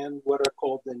and what are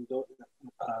called the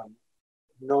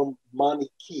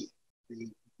nomaniki,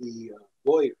 the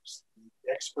lawyers,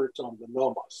 the experts on the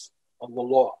nomos, on the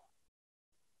law.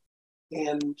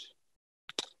 And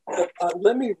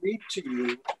let me read to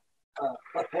you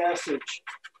a passage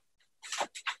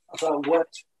about what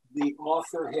the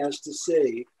author has to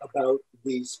say about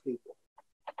these people.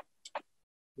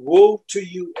 Woe to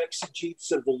you,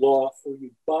 exegetes of the law, for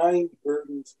you bind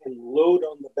burdens and load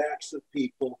on the backs of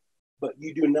people, but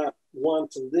you do not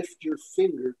want to lift your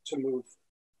finger to move,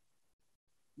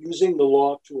 using the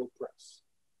law to oppress.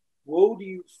 Woe to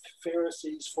you,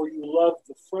 Pharisees, for you love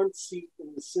the front seat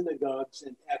in the synagogues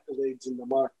and accolades in the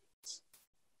markets.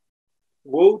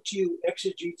 Woe to you,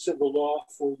 exegetes of the law,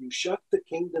 for you shut the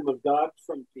kingdom of God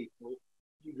from people.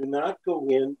 You do not go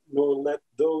in, nor let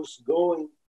those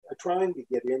trying to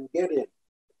get in, get in.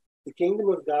 The kingdom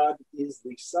of God is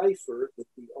the cipher that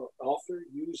the author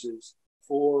uses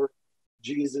for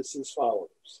Jesus'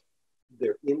 followers.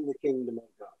 They're in the kingdom of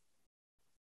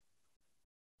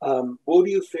God. Woe to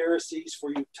you, Pharisees,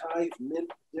 for you tithe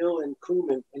mint, dill, and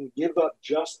cumin and give up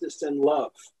justice and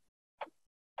love.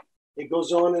 It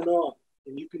goes on.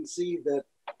 And you can see that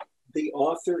the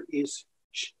author is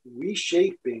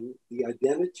reshaping the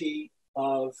identity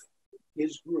of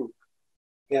his group,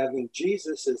 having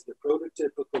Jesus as the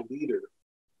prototypical leader,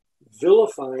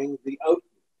 vilifying the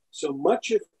outgroup. So much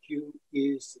of Q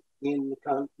is in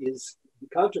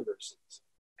controversies.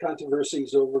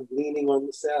 controversies over gleaning on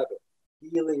the Sabbath,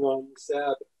 healing on the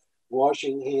Sabbath,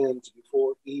 washing hands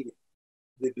before eating,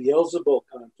 the Beelzebul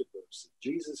controversy.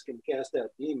 Jesus can cast out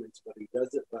demons, but he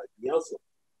does it by Beelzebul.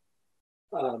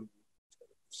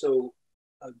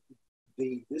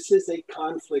 This is a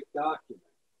conflict document.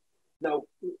 Now,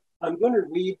 I'm going to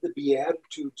read the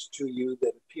Beatitudes to you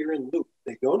that appear in Luke.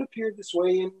 They don't appear this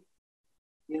way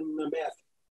in Matthew.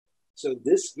 So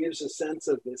this gives a sense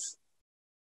of this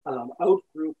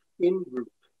out-group,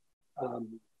 in-group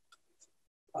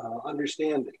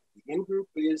understanding. The in-group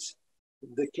is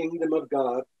the kingdom of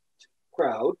God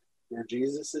crowd, where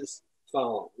Jesus is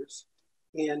followers,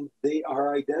 and they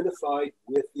are identified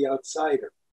with the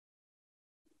outsider.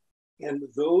 And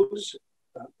those,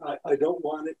 I don't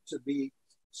want it to be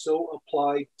so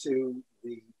applied to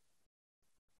the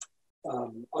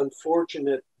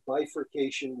unfortunate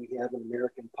bifurcation we have in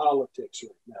American politics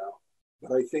right now,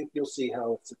 but I think you'll see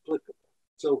how it's applicable.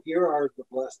 So here are the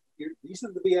blessed, these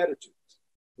are the Beatitudes.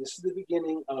 This is the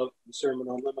beginning of the Sermon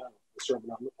on the Mount, the Sermon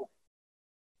on the Plain,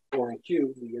 or in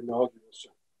Q, the inaugural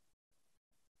sermon.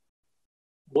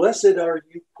 Blessed are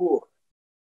you poor,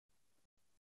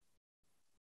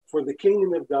 for the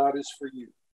kingdom of God is for you.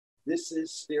 This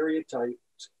is stereotyped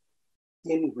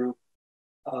in-group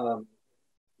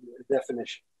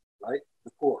definition, right?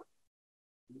 The poor.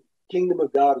 Kingdom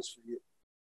of God is for you.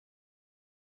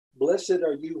 Blessed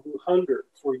are you who hunger,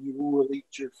 for you will eat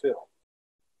your fill.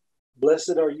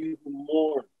 Blessed are you who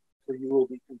mourn, for you will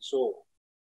be consoled.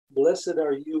 Blessed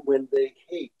are you when they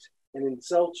hate and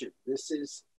insult you. This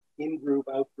is in-group,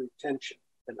 out-group tension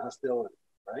and hostility,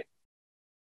 right?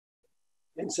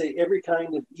 And say every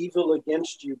kind of evil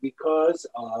against you because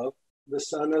of the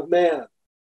Son of Man,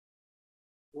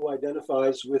 who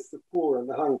identifies with the poor and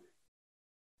the hungry.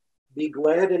 Be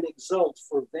glad and exult,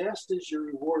 for vast is your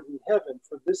reward in heaven,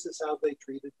 for this is how they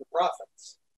treated the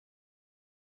prophets.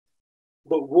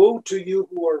 But woe to you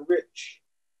who are rich,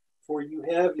 for you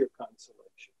have your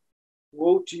consolation.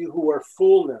 Woe to you who are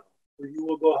full now, for you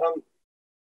will go hungry.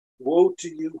 Woe to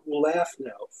you who laugh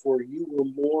now, for you will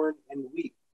mourn and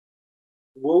weep.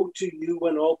 Woe to you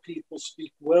when all people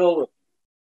speak well of you,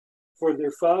 for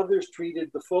their fathers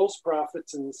treated the false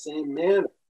prophets in the same manner.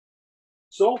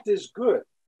 Salt is good,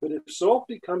 but if salt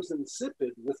becomes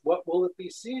insipid, with what will it be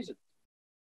seasoned?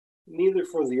 Neither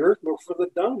for the earth nor for the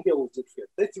dunghill is it fit.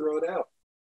 They throw it out.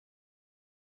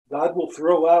 God will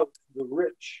throw out the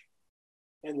rich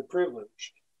and the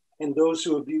privileged and those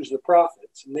who abuse the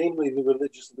prophets, namely the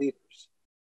religious leaders.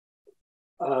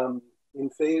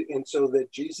 And so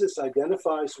that Jesus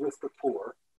identifies with the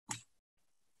poor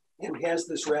and has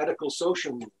this radical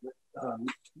social movement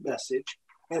message.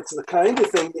 And it's the kind of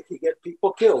thing that can get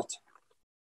people killed,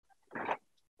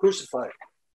 crucified.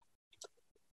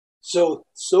 So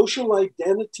social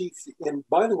identity, and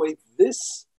by the way,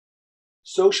 this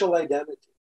social identity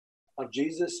of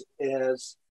Jesus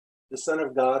as the Son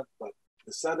of God, but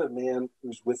the Son of Man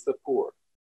who's with the poor,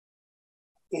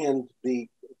 and the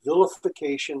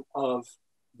vilification of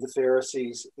the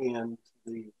Pharisees and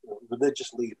the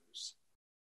religious leaders,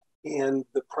 and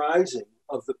the prizing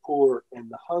of the poor and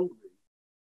the hungry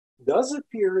does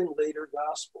appear in later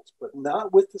Gospels, but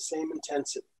not with the same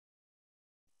intensity.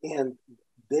 And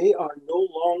they are no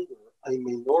longer a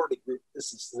minority group.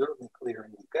 This is certainly clear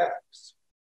in Luke Acts.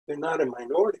 They're not a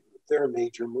minority group. They're a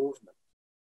major movement.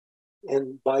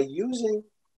 And by using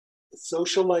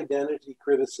social identity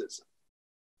criticism,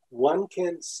 one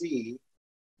can see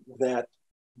that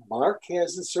Mark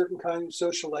has a certain kind of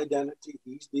social identity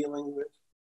he's dealing with.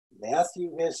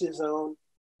 Matthew has his own.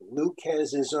 Luke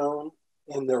has his own.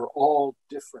 And they're all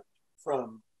different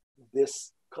from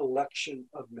this collection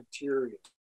of material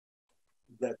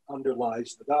that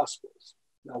underlies the Gospels.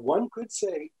 Now, one could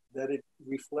say that it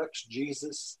reflects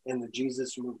Jesus and the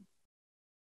Jesus movement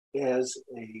as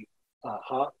a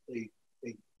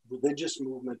religious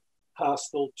movement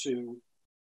hostile to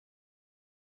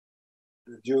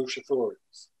the Jewish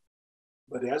authorities.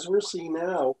 But as we're seeing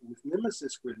now with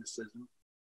nemesis criticism,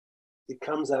 it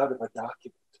comes out of a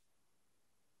document.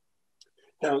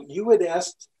 Now, you had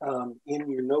asked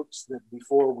in your notes that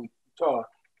before we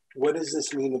talked, what does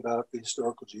this mean about the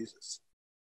historical Jesus?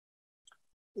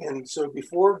 And so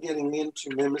before getting into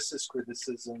nemesis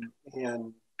criticism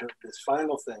and this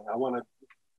final thing, I want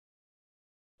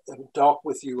to talk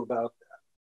with you about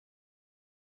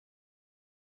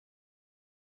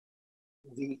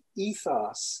that. The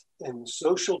ethos and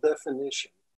social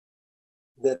definition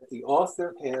that the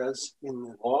author has in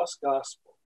the Lost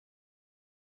Gospel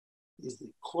is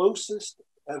the closest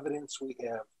evidence we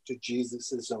have to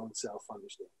Jesus' own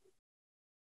self-understanding.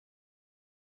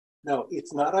 Now,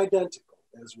 it's not identical,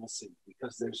 as we'll see,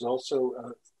 because there's also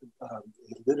a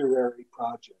literary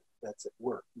project that's at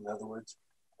work. In other words,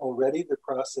 already the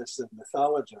process of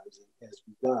mythologizing has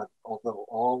begun, although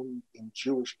all in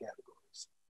Jewish categories,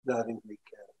 not in Greek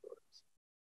categories.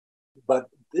 But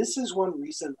this is one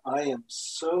reason I am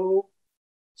so,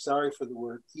 sorry for the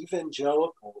word,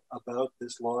 evangelical about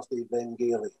this lost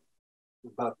evangelium,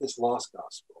 about this lost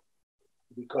gospel,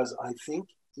 because I think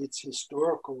its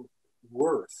historical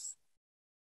worth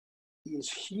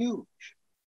is huge.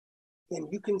 And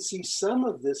you can see some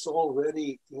of this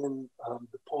already in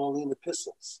the Pauline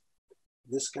epistles,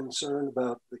 this concern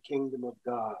about the kingdom of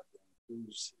God,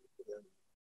 who's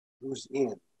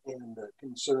in, and the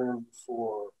concern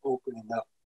for opening up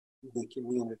the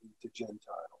community to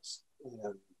Gentiles,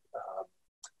 and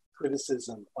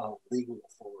criticism of legal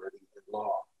authority and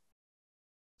law.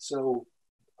 So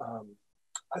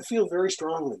I feel very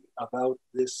strongly about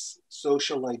this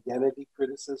social identity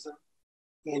criticism,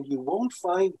 and you won't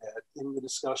find that in the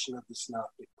discussion of the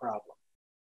synoptic problem.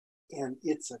 And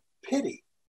it's a pity,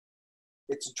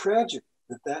 it's a tragedy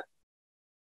that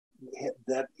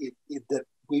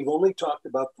we've only talked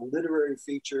about the literary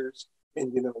features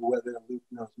and, whether Luke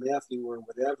knows Matthew or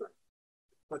whatever.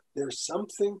 But there's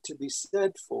something to be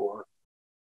said for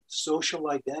social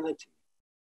identity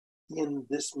in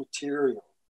this material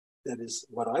that is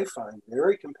what I find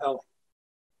very compelling.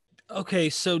 Okay,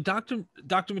 so Dr.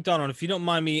 MacDonald, if you don't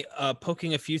mind me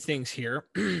poking a few things here,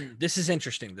 this is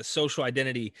interesting, the social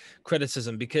identity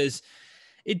criticism, because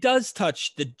it does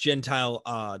touch the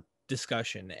Gentile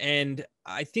discussion. And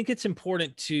I think it's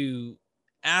important to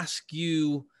ask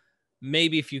you,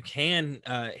 maybe if you can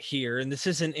here, and this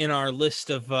isn't in our list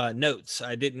of notes,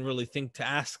 I didn't really think to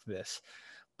ask this,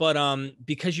 but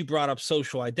because you brought up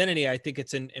social identity, I think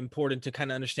it's important to kind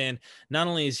of understand, not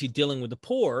only is he dealing with the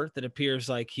poor, that appears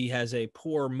like he has a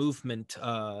poor movement,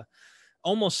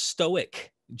 almost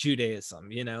stoic Judaism,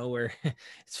 where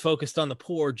it's focused on the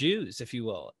poor Jews, if you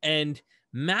will. And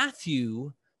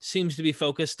Matthew seems to be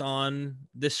focused on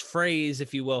this phrase,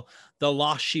 if you will, the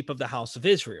lost sheep of the house of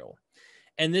Israel.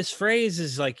 And this phrase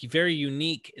is like very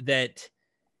unique, that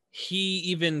he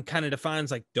even kind of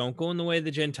defines, like, don't go in the way of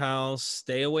the Gentiles,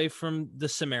 stay away from the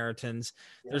Samaritans.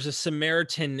 Yeah. There's a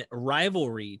Samaritan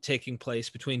rivalry taking place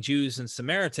between Jews and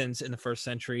Samaritans in the first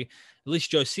century. At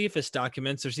least Josephus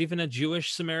documents there's even a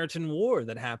Jewish-Samaritan war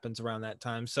that happens around that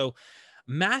time. So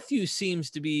Matthew seems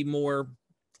to be more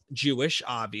Jewish,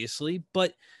 obviously,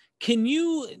 but can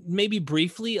you maybe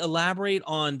briefly elaborate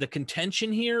on the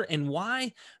contention here and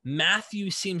why Matthew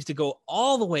seems to go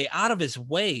all the way out of his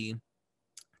way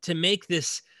to make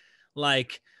this,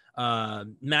 like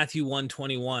Matthew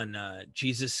 1:21,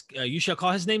 Jesus, you shall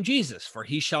call his name Jesus, for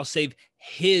he shall save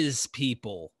his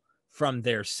people from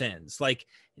their sins. Like,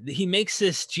 he makes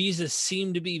this Jesus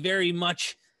seem to be very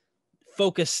much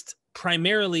focused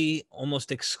primarily,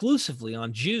 almost exclusively,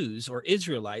 on Jews or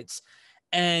Israelites.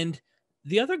 And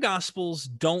the other gospels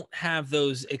don't have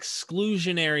those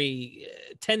exclusionary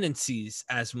tendencies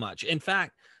as much. In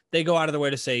fact, they go out of their way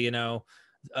to say,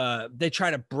 they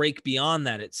try to break beyond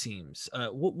that, it seems.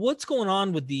 What's going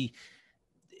on with the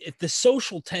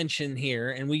social tension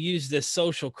here? And we use this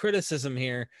social criticism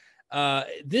here.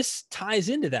 This ties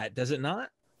into that, does it not?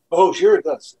 Oh, sure it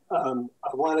does.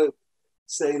 I want to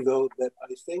say, though, that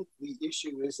I think the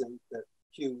issue isn't that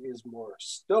Q is more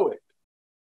stoic.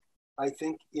 I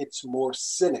think it's more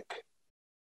cynic.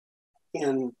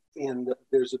 And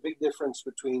there's a big difference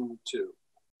between the two.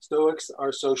 Stoics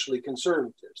are socially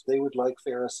conservatives. They would like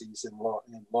Pharisees in law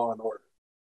and order.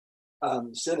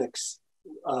 Cynics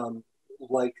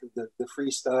like the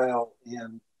freestyle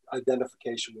and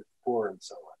identification with the poor and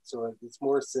so on. So it's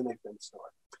more cynic than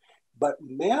Stoic. But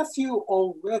Matthew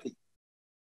already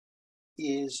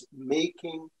is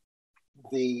making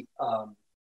the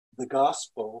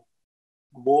gospel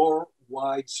more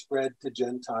widespread to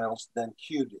Gentiles than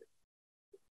Q did.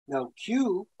 Now,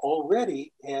 Q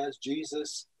already has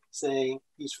Jesus saying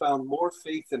he's found more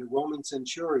faith in a Roman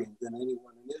centurion than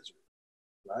anyone in Israel,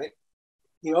 right?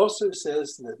 He also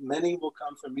says that many will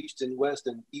come from east and west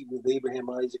and eat with Abraham,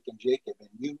 Isaac, and Jacob, and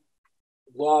you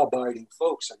law-abiding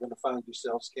folks are going to find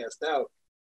yourselves cast out.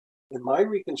 In my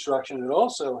reconstruction, it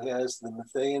also has the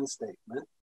Matthean statement,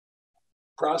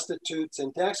 prostitutes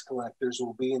and tax collectors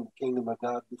will be in the kingdom of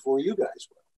God before you guys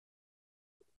will.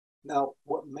 Now,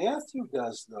 what Matthew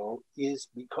does, though, is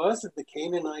because of the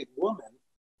Canaanite woman,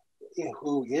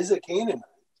 who is a Canaanite,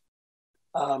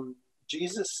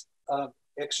 Jesus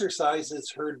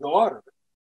exercises her daughter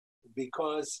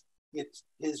because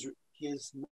his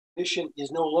mission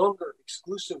is no longer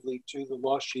exclusively to the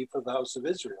lost sheep of the house of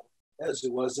Israel, as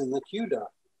it was in the Q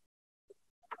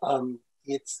doctrine.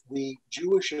 it's the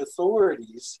Jewish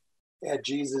authorities at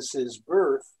Jesus's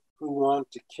birth who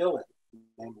want to kill him,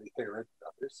 namely Herod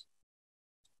and others.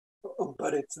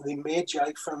 But it's the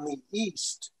Magi from the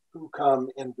east who come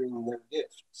and bring their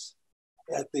gifts.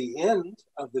 At the end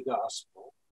of the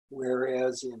gospel,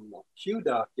 whereas in the Q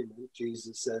document,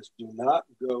 Jesus says, do not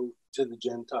go to the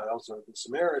Gentiles or the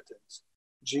Samaritans,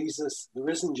 Jesus, the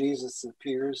risen Jesus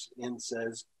appears and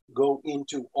says, go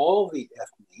into all the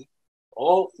ethne,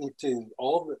 into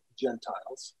all the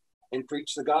Gentiles, and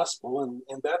preach the gospel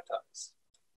and baptize.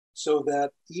 So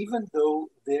that even though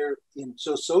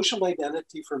so social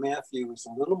identity for Matthew is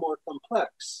a little more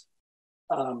complex,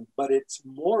 but it's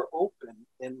more open,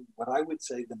 and what I would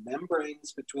say the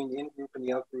membranes between the in-group and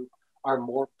the out-group are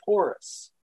more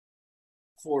porous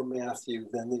for Matthew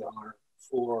than they are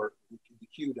for the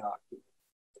Q document.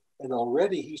 And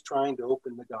already he's trying to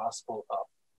open the gospel up.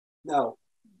 Now,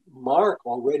 Mark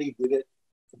already did it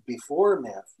before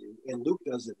Matthew, and Luke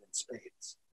does it in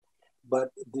spades. But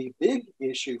the big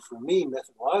issue for me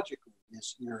methodologically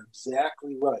is you're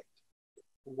exactly right.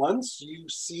 Once you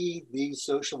see these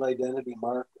social identity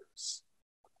markers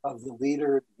of the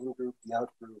leader, the in-group, the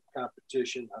out-group,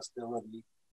 competition, hostility,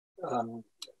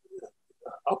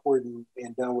 upward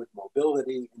and downward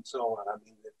mobility, and so on, I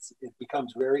mean, it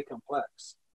becomes very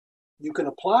complex. You can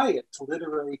apply it to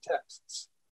literary texts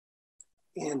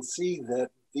and see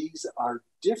that these are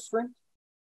different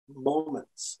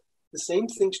moments. The same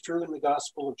thing's true in the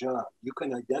Gospel of John. You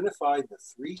can identify the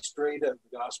three strata of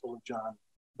the Gospel of John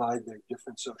by their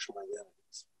different social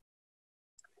identities.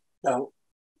 Now,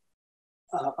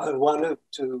 I wanted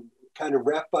to kind of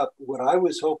wrap up what I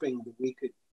was hoping that we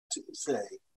could say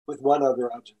with one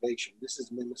other observation. This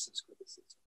is mimesis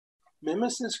criticism.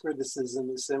 Mimesis criticism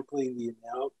is simply the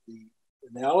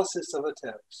analysis of a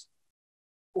text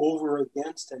over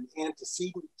against an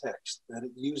antecedent text that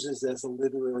it uses as a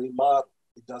literary model.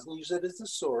 It doesn't use it as a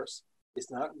source.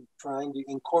 It's not trying to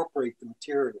incorporate the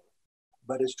material,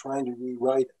 but is trying to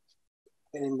rewrite it.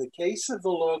 And in the case of the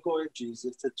Logoi of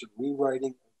Jesus, it's a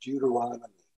rewriting of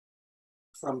Deuteronomy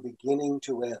from beginning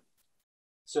to end.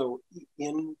 So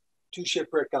in Two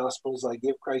Shipwreck Gospels, I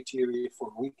give criteria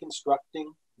for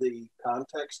reconstructing the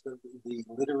context of the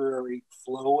literary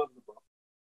flow of the book.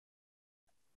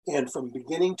 And from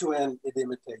beginning to end, it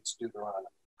imitates Deuteronomy.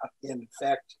 In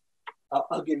fact,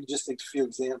 I'll give you just a few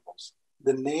examples.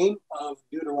 The name of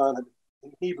Deuteronomy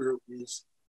in Hebrew is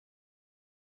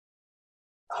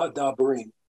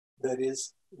Hadabarim, that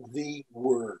is, the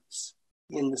words.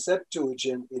 In the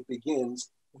Septuagint, it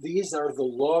begins, these are the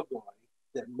logoi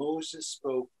that Moses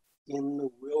spoke in the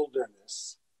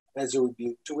wilderness as a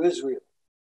rebuke to Israel.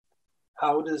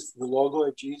 How does the Logoi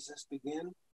of Jesus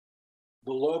begin?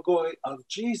 The Logoi of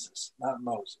Jesus, not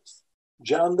Moses.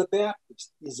 John the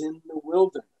Baptist is in the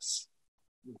wilderness,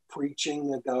 preaching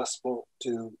the gospel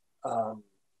to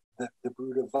the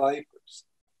brood of vipers.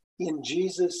 In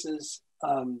Jesus's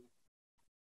the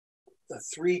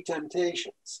three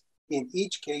temptations, in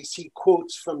each case, he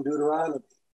quotes from Deuteronomy.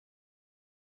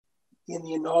 In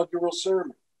the inaugural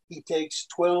sermon, he takes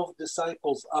 12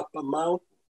 disciples up a mountain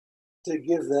to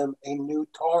give them a new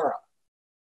Torah.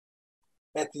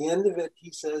 At the end of it,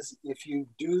 he says, if you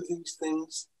do these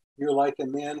things, you're like a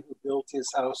man who built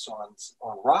his house on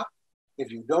rock.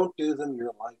 If you don't do them,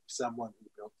 you're like someone who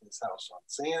built his house on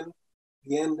sand.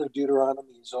 The end of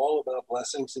Deuteronomy is all about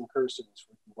blessings and cursings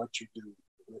with what you do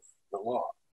with the law.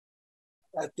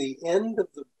 At the end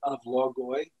of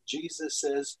Logoi, Jesus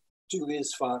says to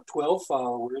his 12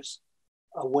 followers,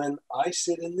 when I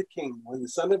sit in the kingdom, when the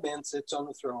Son of Man sits on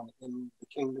the throne in the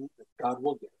kingdom that God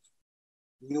will give,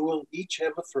 you will each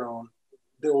have a throne.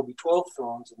 There will be 12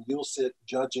 thrones, and you'll sit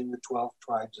judging the 12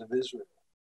 tribes of Israel.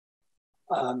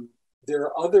 There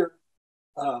are other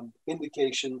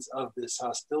indications of this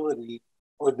hostility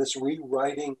or this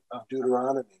rewriting of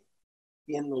Deuteronomy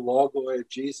in the Logoi of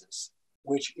Jesus,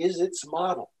 which is its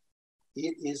model.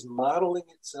 It is modeling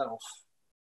itself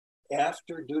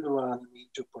after Deuteronomy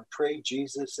to portray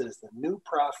Jesus as the new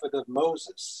prophet of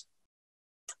Moses,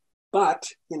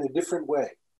 but in a different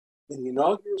way. In the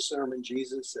inaugural sermon,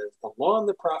 Jesus says, the law and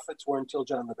the prophets were until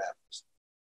John the Baptist.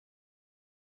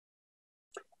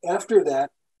 After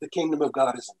that, the kingdom of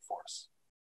God is in force.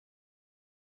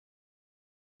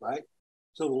 Right?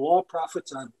 So the law,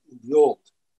 prophets are the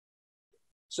old.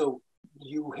 So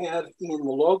you have in the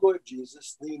Logoi of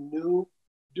Jesus the new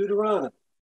Deuteronomy,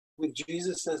 with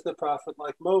Jesus as the prophet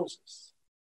like Moses.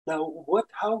 Now,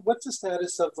 what's the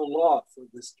status of the law for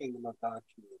this kingdom of God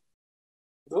community?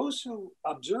 Those who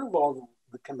observe all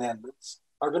the commandments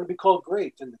are going to be called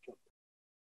great in the kingdom.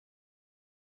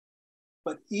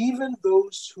 But even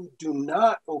those who do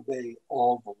not obey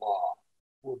all the law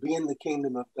will be in the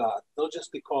kingdom of God. They'll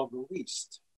just be called the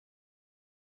least.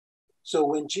 So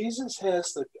when Jesus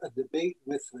has a debate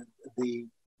with the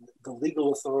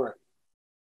legal authority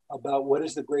about what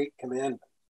is the great commandment,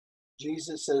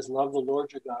 Jesus says, love the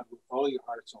Lord your God with all your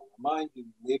heart, soul, and mind, and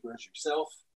your neighbor as yourself.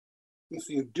 If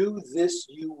you do this,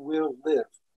 you will live.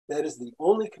 That is the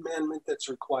only commandment that's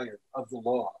required of the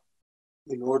law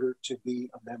in order to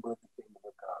be a member of the kingdom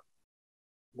of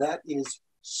God. That is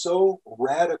so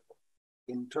radical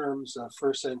in terms of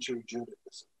first century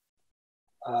Judaism.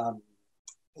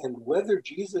 And whether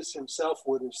Jesus himself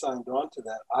would have signed on to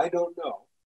that, I don't know.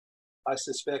 I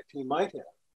suspect he might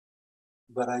have.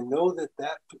 But I know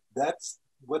that's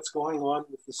what's going on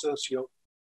with the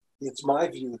it's my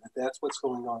view that that's what's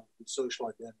going on with the social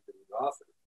identity of the author,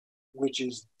 which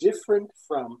is different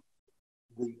from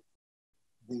the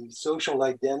social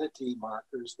identity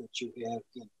markers that you have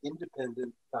in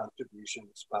independent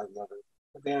contributions by the other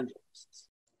evangelists.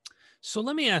 So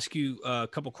let me ask you a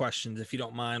couple questions, if you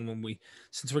don't mind,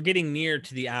 since we're getting near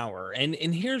to the hour. And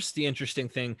here's the interesting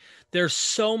thing. There's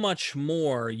so much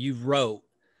more you wrote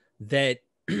that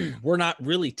we're not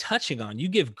really touching on. You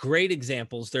give great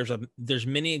examples. There's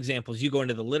many examples. You go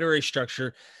into the literary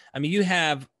structure. I mean, you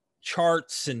have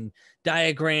charts and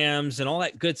diagrams and all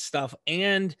that good stuff.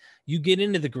 And you get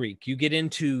into the Greek, you get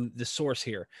into the source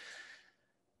here.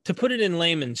 To put it in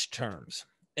layman's terms,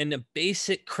 and a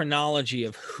basic chronology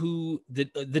of who the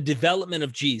development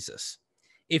of Jesus.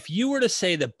 If you were to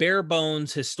say the bare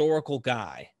bones historical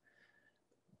guy,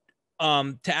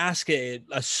 to ask a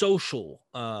social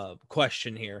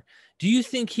question here, do you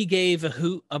think he gave a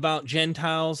hoot about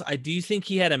Gentiles? Do you think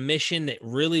he had a mission that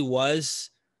really was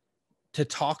to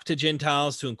talk to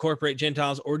Gentiles, to incorporate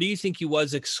Gentiles, or do you think he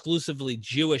was exclusively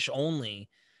Jewish only,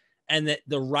 and that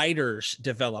the writers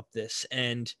developed this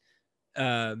and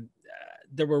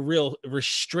there were real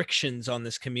restrictions on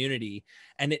this community,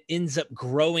 and it ends up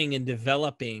growing and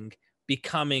developing,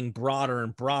 becoming broader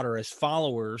and broader as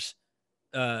followers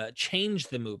change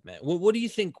the movement? What do you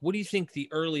think? What do you think the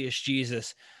earliest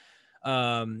Jesus?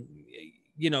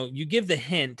 You give the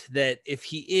hint that if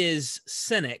he is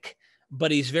cynic,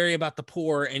 but he's very about the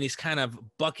poor and he's kind of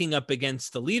bucking up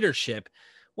against the leadership.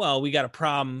 Well, we got a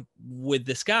problem with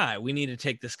this guy. We need to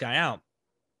take this guy out.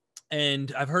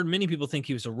 And I've heard many people think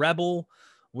he was a rebel,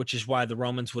 which is why the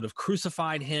Romans would have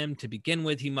crucified him to begin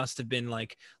with. He must have been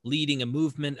like leading a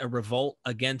movement, a revolt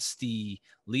against the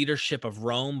leadership of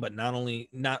Rome, but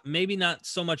maybe not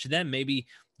so much them, maybe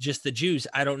just the Jews.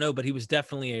 I don't know, but he was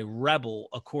definitely a rebel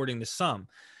according to some.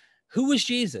 Who was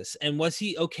Jesus? And was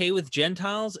he okay with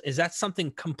Gentiles? Is that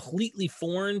something completely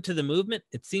foreign to the movement?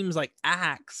 It seems like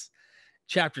Acts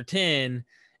chapter 10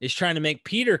 is trying to make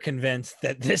Peter convinced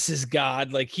that this is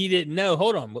God. Like he didn't know.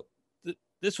 Hold on.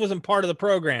 This wasn't part of the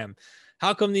program.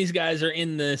 How come these guys are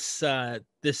in this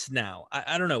now?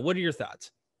 I don't know. What are your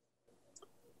thoughts?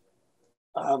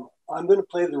 I'm going to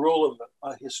play the role of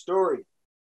a historian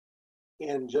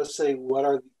and just say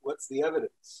what's the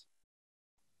evidence.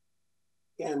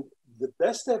 And the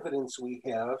best evidence we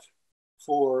have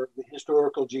for the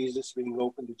historical Jesus being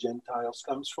open to Gentiles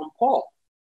comes from Paul.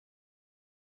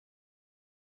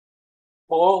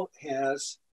 Paul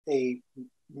has a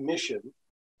mission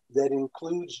that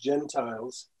includes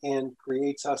Gentiles and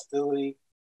creates hostility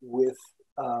with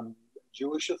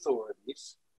Jewish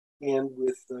authorities and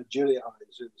with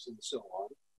Judaizers and so on.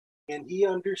 And he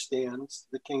understands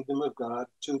the kingdom of God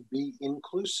to be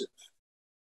inclusive.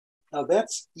 Now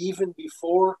that's even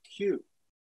before Q.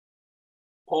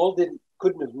 Paul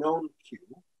couldn't have known Q.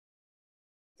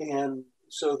 And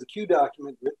so the Q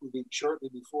document written shortly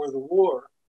before the war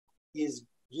is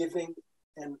giving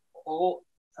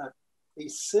a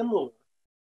similar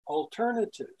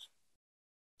alternative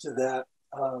to that,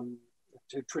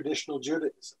 to traditional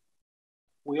Judaism.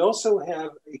 We also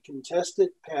have a contested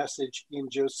passage in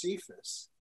Josephus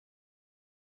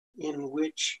in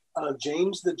which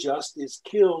James the Just is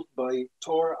killed by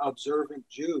Torah observant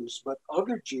Jews, but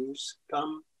other Jews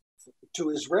come to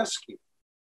his rescue.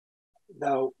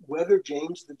 Now, whether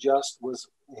James the Just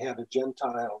had a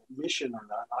Gentile mission or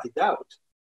not, I doubt.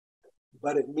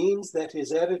 But it means that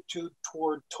his attitude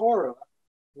toward Torah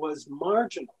was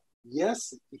marginal.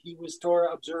 Yes, he was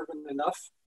Torah observant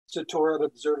enough so Torah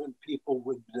observant people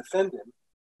would defend him,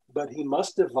 but he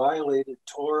must have violated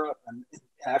Torah. And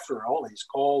after all, he's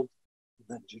called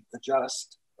the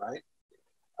just, right?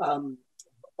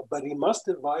 But he must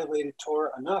have violated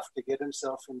Torah enough to get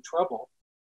himself in trouble.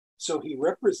 So he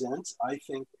represents, I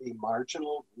think, a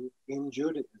marginal group in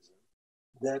Judaism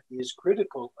that is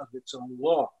critical of its own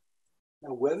law.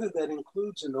 Now, whether that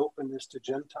includes an openness to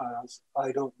Gentiles,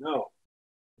 I don't know.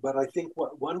 But I think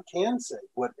what one can say,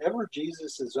 whatever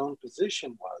Jesus' own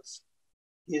position was,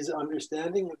 his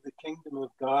understanding of the kingdom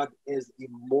of God as a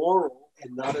moral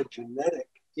and not a genetic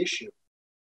issue,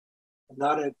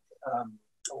 not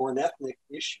or an ethnic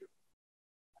issue,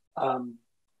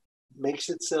 makes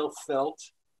itself felt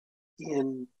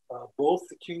in both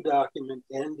the Q document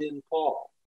and in Paul.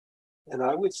 And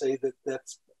I would say that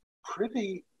that's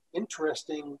pretty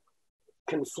interesting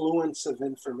confluence of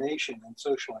information and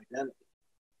social identity.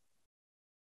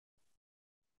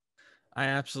 I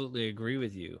absolutely agree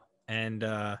with you. And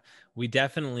we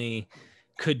definitely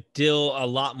could deal a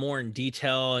lot more in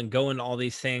detail and go into all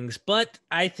these things. But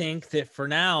I think that for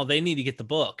now, they need to get the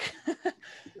book.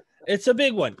 It's a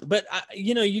big one. But,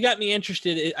 you got me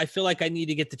interested. I feel like I need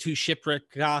to get the 2 shipwreck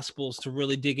gospels to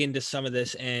really dig into some of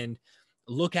this and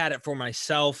look at it for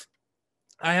myself.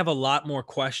 I have a lot more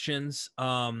questions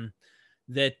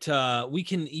that we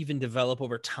can even develop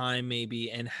over time,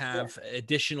 maybe, and have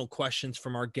additional questions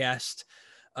from our guest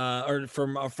or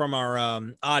from our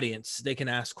audience. They can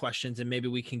ask questions, and maybe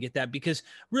we can get that, because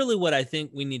really what I think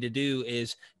we need to do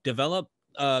is develop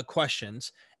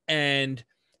questions and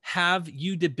have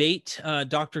you debate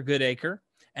Dr. Goodacre,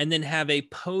 and then have a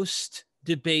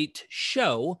post-debate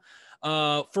show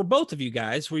for both of you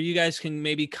guys, where you guys can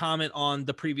maybe comment on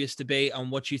the previous debate,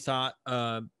 on what you thought,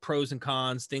 pros and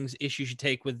cons, issues you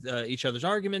take with each other's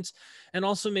arguments. And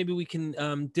also maybe we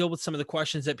can deal with some of the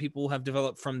questions that people have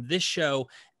developed from this show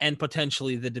and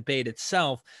potentially the debate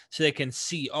itself, so they can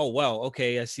see, oh, well,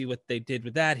 okay, I see what they did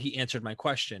with that. He answered my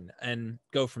question, and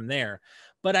go from there.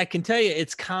 But I can tell you,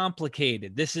 it's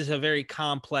complicated. This is a very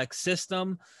complex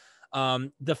system.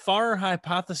 The Farrer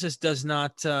hypothesis does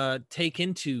not take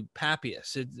into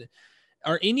Papias,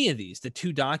 or any of these, the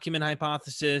 2 document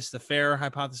hypothesis, the Farrer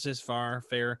hypothesis,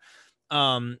 Farrer.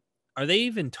 Are they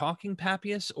even talking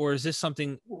Papias, or is this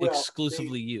something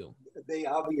exclusively you? They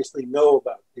obviously know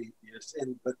about Papias,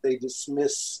 but they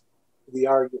dismiss the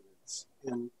arguments,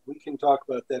 and we can talk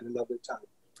about that another time.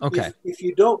 Okay. If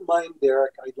you don't mind,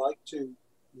 Derek, I'd like to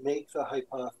make the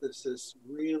hypothesis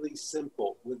really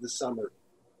simple with the summary.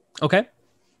 Okay.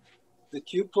 The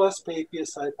Q plus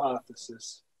Papias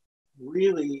hypothesis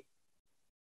really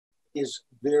is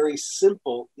very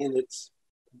simple in its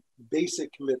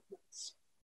basic commitments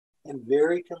and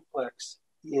very complex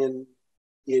in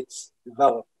its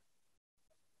development.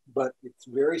 But it's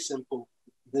very simple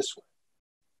this way.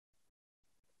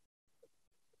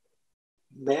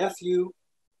 Matthew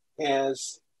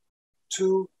has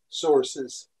 2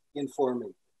 sources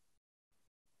informing.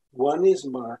 One is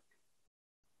Mark,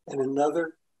 and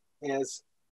another has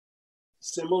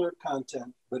similar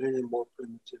content, but in a more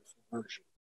primitive version.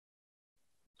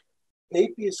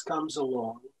 Papias comes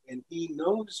along, and he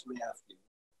knows Matthew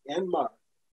and Mark,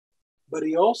 but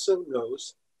he also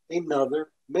knows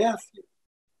another Matthew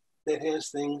that has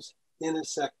things in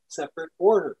a separate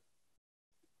order.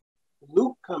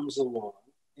 Luke comes along,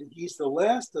 and he's the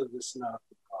last of the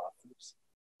Synoptic authors,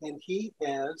 and he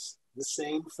has the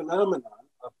same phenomenon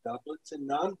of doublets and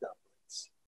non-doublets.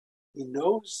 He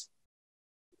knows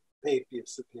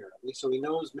Papias, apparently, so he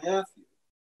knows Matthew,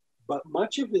 but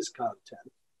much of his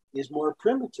content is more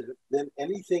primitive than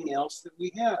anything else that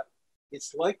we have.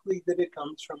 It's likely that it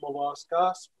comes from a lost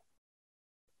gospel.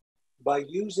 By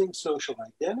using social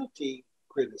identity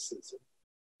criticism,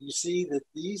 you see that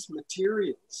these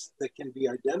materials that can be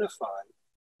identified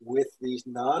with these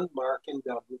non-Markan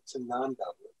doublets and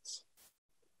non-doublets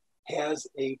has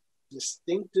a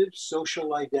distinctive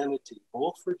social identity,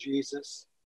 both for Jesus,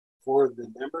 for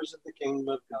the members of the kingdom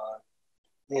of God,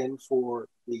 and for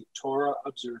the Torah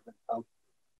observant outgroup.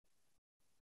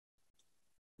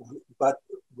 But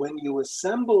when you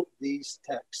assemble these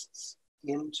texts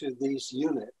into these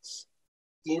units,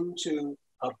 into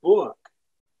a book,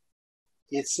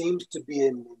 it seems to be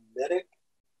a mimetic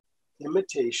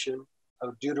imitation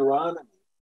of Deuteronomy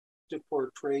to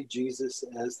portray Jesus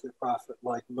as the prophet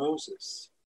like Moses.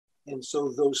 And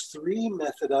so those 3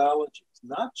 methodologies,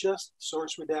 not just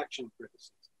source redaction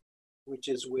criticism, which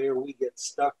is where we get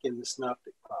stuck in the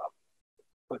Synoptic problem,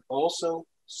 but also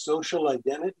social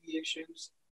identity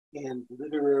issues and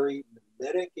literary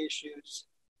mimetic issues,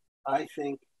 I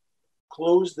think,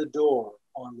 close the door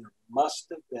on there must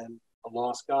have been a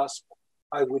lost gospel.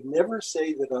 I would never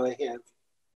say that I have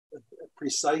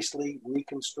precisely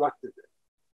reconstructed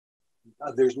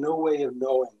it. There's no way of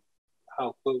knowing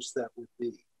how close that would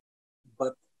be.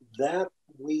 But that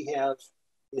we have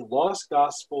a lost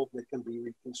gospel that can be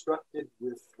reconstructed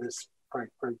with this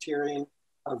criterion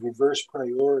of reverse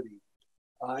priority,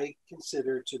 I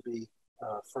consider to be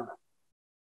firm.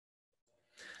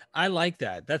 I like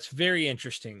that. That's very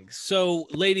interesting. So,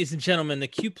 ladies and gentlemen, the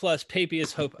Q plus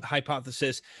Papias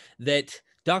hypothesis that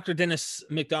Dr. Dennis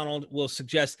MacDonald will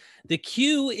suggest, the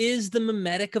Q is the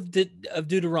mimetic of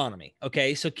Deuteronomy.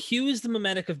 Okay, so Q is the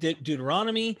mimetic of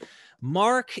Deuteronomy.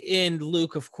 Mark and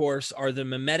Luke, of course, are the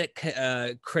mimetic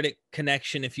critic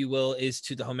connection, if you will, is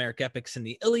to the Homeric epics and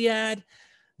the Iliad.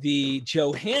 The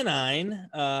Johannine,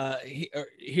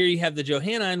 here you have the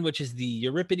Johannine, which is the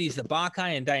Euripides, the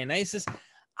Bacchae, and Dionysus.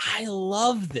 I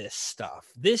love this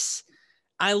stuff.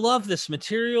 I love this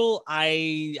material.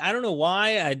 I don't know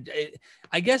why.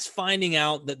 I guess finding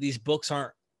out that these books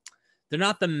they're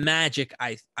not the magic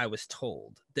I was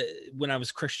told that when I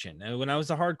was Christian. And when I was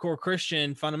a hardcore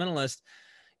Christian fundamentalist,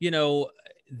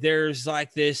 there's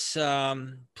like this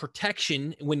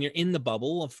protection when you're in the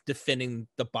bubble of defending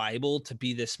the Bible to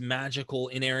be this magical,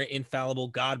 inerrant, infallible,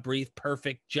 God-breathed,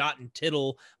 perfect, jot and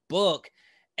tittle book.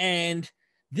 And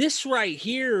this right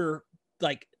here,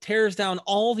 like, tears down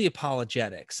all the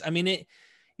apologetics. I mean,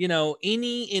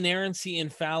 any inerrancy,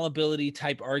 infallibility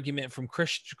type argument from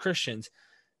Christians,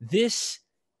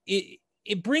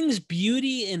 it brings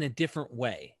beauty in a different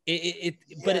way.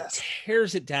 But it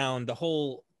tears it down, the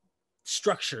whole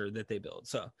structure that they build.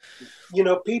 So,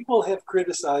 people have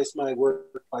criticized my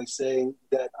work by saying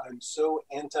that I'm so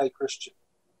anti-Christian.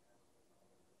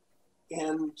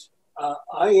 And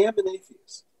I am an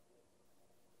atheist.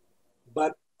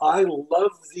 But I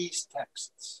love these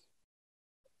texts.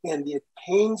 And it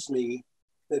pains me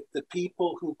that the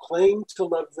people who claim to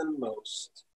love them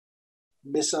most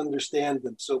misunderstand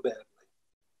them so badly.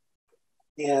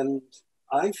 And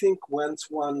I think once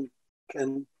one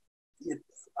can,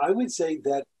 I would say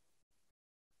that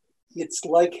it's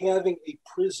like having a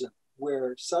prism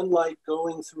where sunlight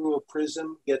going through a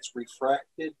prism gets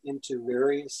refracted into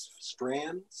various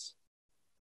strands.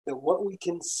 That what we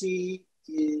can see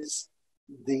is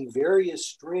the various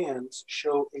strands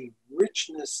show a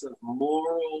richness of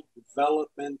moral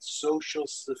development, social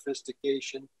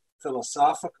sophistication,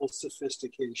 philosophical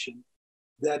sophistication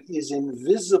that is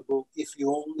invisible if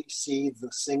you only see the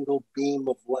single beam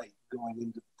of light going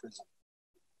into the prism.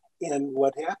 And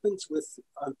what happens with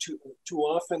too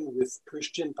often with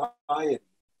Christian piety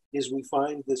is we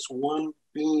find this one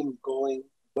beam going,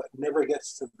 but never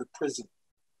gets to the prism.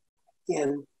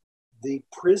 And the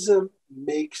prism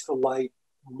makes the light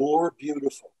more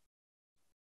beautiful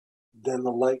than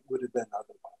the light would have been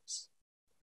otherwise.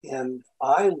 And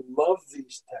I love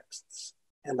these texts,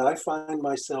 and I find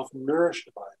myself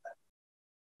nourished by them.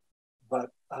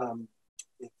 But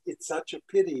it's such a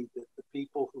pity that the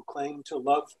people who claim to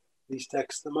love these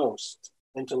texts the most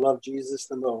and to love Jesus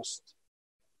the most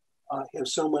have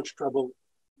so much trouble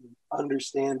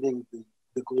understanding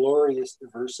the glorious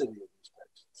diversity of these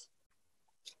texts.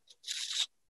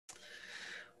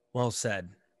 Well said.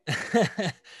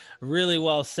 Really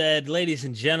well said. Ladies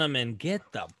and gentlemen, get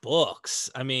the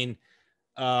books. I mean,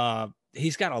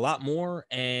 he's got a lot more,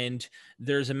 and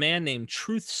there's a man named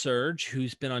Truth Surge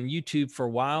who's been on YouTube for a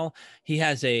while. He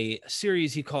has a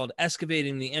series he called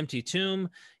Excavating the Empty Tomb.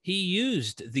 He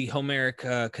used the Homeric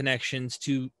connections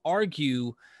to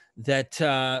argue that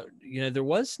there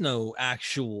was no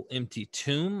actual empty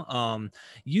tomb,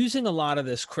 using a lot of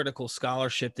this critical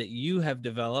scholarship that you have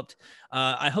developed.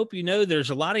 I hope there's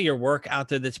a lot of your work out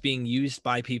there that's being used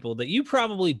by people that you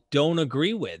probably don't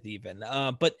agree with even,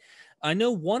 but I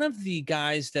know one of the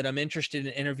guys that I'm interested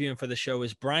in interviewing for the show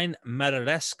is Brian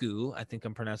Murarescu. I think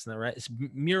I'm pronouncing that right. It's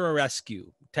Murarescu,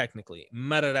 technically,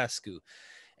 Murarescu.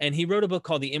 And he wrote a book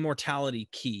called The Immortality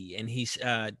Key. And he's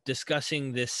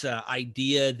discussing this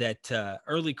idea that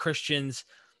early Christians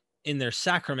in their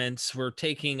sacraments were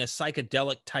taking a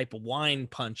psychedelic type of wine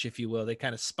punch, if you will. They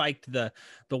kind of spiked the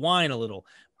wine a little.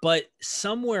 But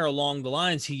somewhere along the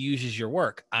lines, he uses your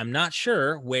work. I'm not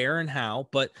sure where and how,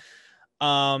 but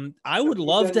I would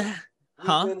love to. We've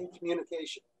been in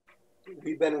communication.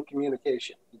 We've been in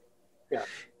communication. Yeah.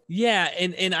 Yeah,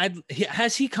 and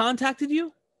has he contacted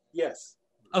you? Yes.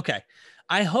 Okay.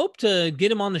 I hope to get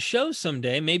him on the show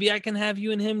someday. Maybe I can have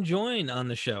you and him join on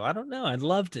the show. I don't know. I'd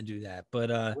love to do that, but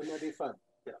wouldn't that be fun?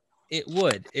 Yeah. It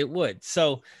would.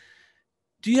 So,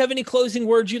 do you have any closing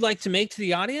words you'd like to make to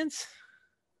the audience?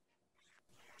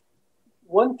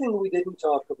 One thing we didn't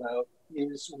talk about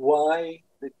is why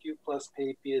the Q plus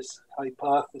Papias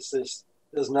hypothesis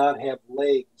does not have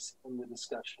legs in the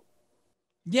discussion.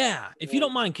 Yeah, if you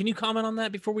don't mind, can you comment on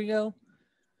that before we go?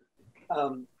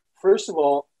 First of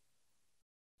all,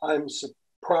 I'm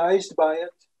surprised by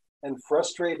it and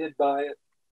frustrated by it.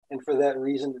 And for that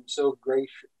reason, I'm so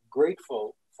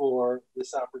grateful for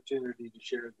this opportunity to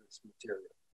share this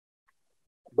material.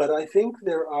 But I think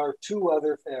there are two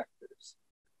other factors.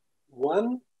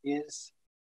 One is,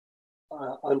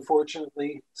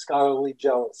 unfortunately, scholarly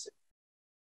jealousy,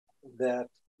 that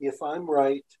if I'm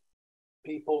right,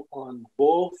 people on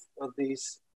both of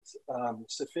these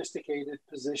sophisticated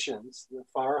positions, the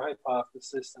FAR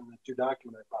hypothesis and the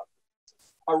two-document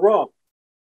hypothesis, are wrong.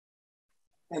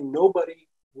 And nobody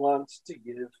wants to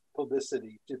give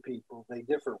publicity to people they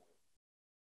differ with.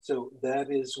 So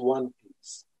that is one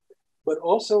piece. But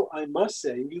also, I must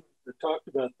say, you've talked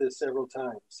about this several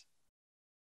times,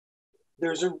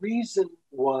 there's a reason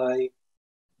why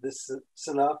this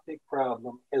synoptic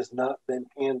problem has not been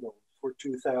handled for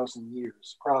 2,000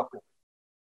 years properly.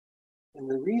 And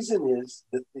the reason is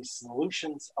that the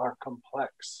solutions are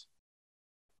complex.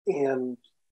 And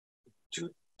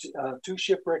two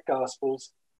shipwreck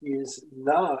gospels is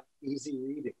not easy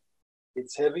reading.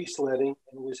 It's heavy sledding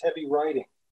and it was heavy writing.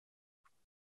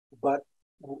 But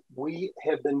we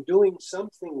have been doing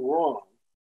something wrong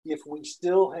if we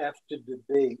still have to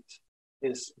debate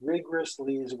as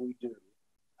rigorously as we do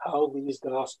how these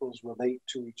gospels relate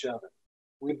to each other.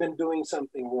 We've been doing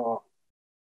something wrong.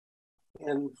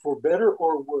 And for better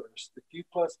or worse, the Q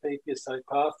plus Papias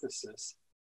hypothesis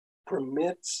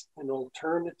permits an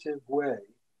alternative way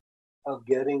of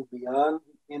getting beyond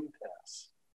the impasse.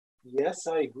 Yes,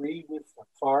 I agree with the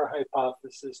FAR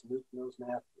hypothesis, Luke knows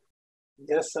Matthew.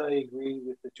 Yes, I agree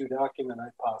with the two-document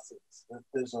hypothesis that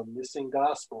there's a missing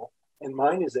gospel, and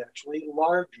mine is actually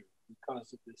larger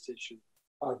because of this issue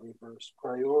of reverse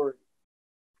priority.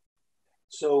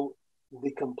 So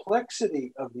the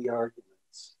complexity of the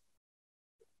arguments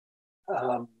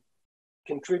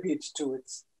contributes to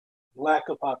its lack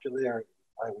of popularity,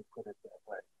 I would put it that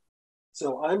way.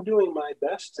 So I'm doing my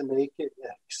best to make it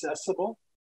accessible.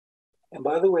 And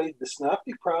by the way, the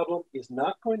synoptic problem is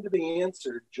not going to be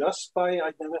answered just by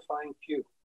identifying Q.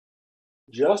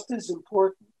 Just as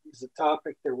important is a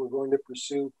topic that we're going to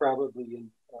pursue probably in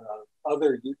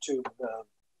other YouTube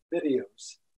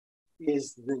videos,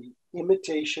 is the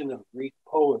imitation of Greek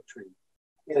poetry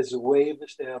as a way of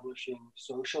establishing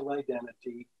social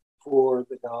identity for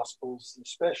the Gospels,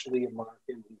 especially in Mark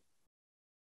and Luke.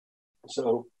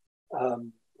 So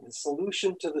the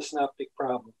solution to the synoptic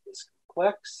problem is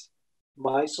complex.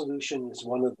 My solution is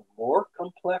one of the more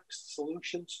complex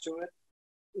solutions to it,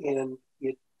 and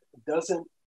it doesn't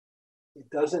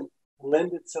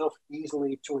lend itself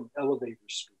easily to an elevator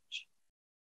speech.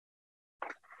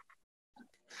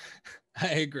 I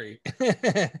agree.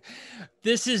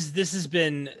 This has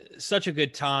been such a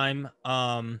good time.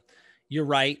 You're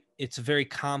right. It's a very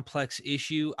complex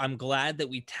issue. I'm glad that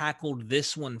we tackled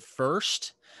this one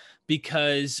first,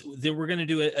 because then we're going to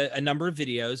do a number of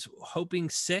videos, hoping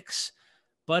 6.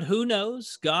 But who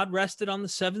knows? God rested on the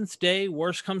 7th day.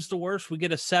 Worst comes to worst, we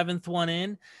get a 7th one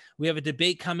in. We have a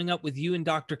debate coming up with you and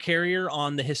Dr. Carrier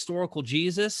on the historical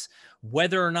Jesus,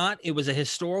 whether or not it was a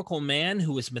historical man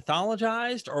who was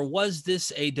mythologized, or was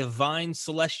this a divine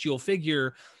celestial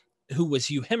figure who was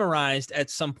euhemerized at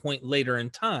some point later in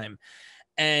time.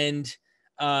 And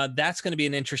that's going to be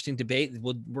an interesting debate.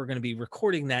 We're going to be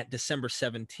recording that December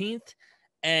 17th.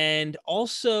 And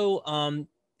also,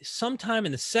 sometime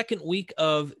in the second week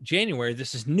of January,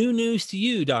 this is new news to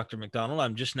you, Dr. MacDonald.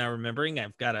 I'm just now remembering. I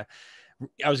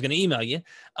was going to email you.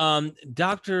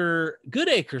 Dr.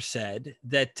 Goodacre said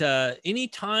that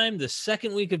anytime the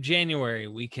second week of January,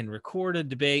 we can record a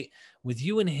debate with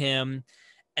you and him.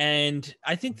 And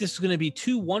I think this is going to be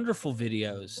 2 wonderful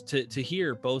videos to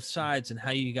hear both sides and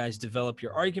how you guys develop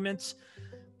your arguments.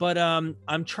 But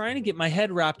I'm trying to get my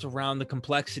head wrapped around the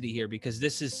complexity here, because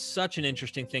this is such an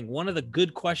interesting thing. One of the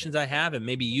good questions I have, and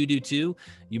maybe you do too,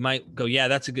 you might go, yeah,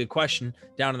 that's a good question,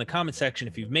 down in the comment section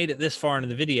if you've made it this far into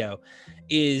the video,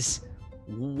 is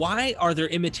why are there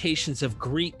imitations of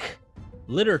Greek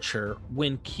literature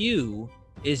when Q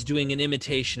is doing an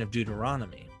imitation of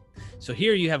Deuteronomy? So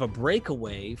here you have a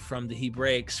breakaway from the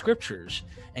Hebraic scriptures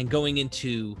and going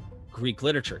into Greek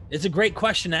literature. It's a great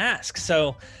question to ask.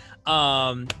 So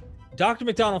Dr.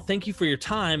 MacDonald, thank you for your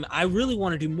time. I really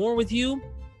want to do more with you.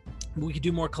 We could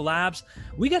do more collabs.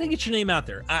 We got to get your name out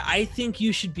there. I think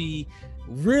you should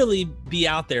really be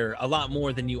out there a lot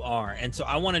more than you are. And so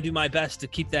I want to do my best to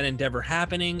keep that endeavor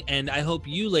happening. And I hope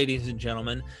you, ladies and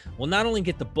gentlemen, will not only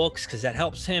get the books, because that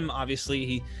helps him.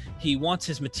 Obviously, he wants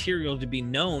his material to be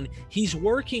known. He's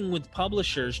working with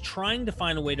publishers, trying to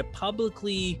find a way to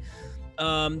publicly,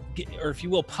 or if you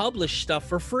will, publish stuff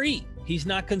for free. He's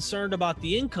not concerned about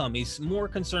the income. He's more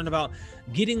concerned about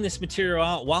getting this material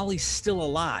out while he's still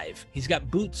alive. He's got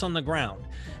boots on the ground.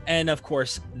 And of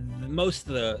course, most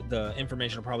of the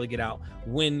information will probably get out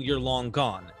when you're long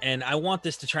gone. And I want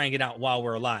this to try and get out while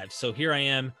we're alive. So here I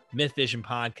am, MythVision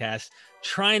Podcast,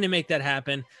 trying to make that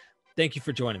happen. Thank you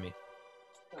for joining me.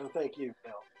 Oh, thank you,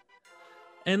 Bill.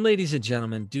 And ladies and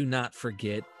gentlemen, do not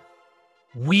forget,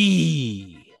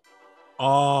 we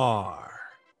are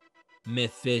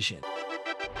MythVision.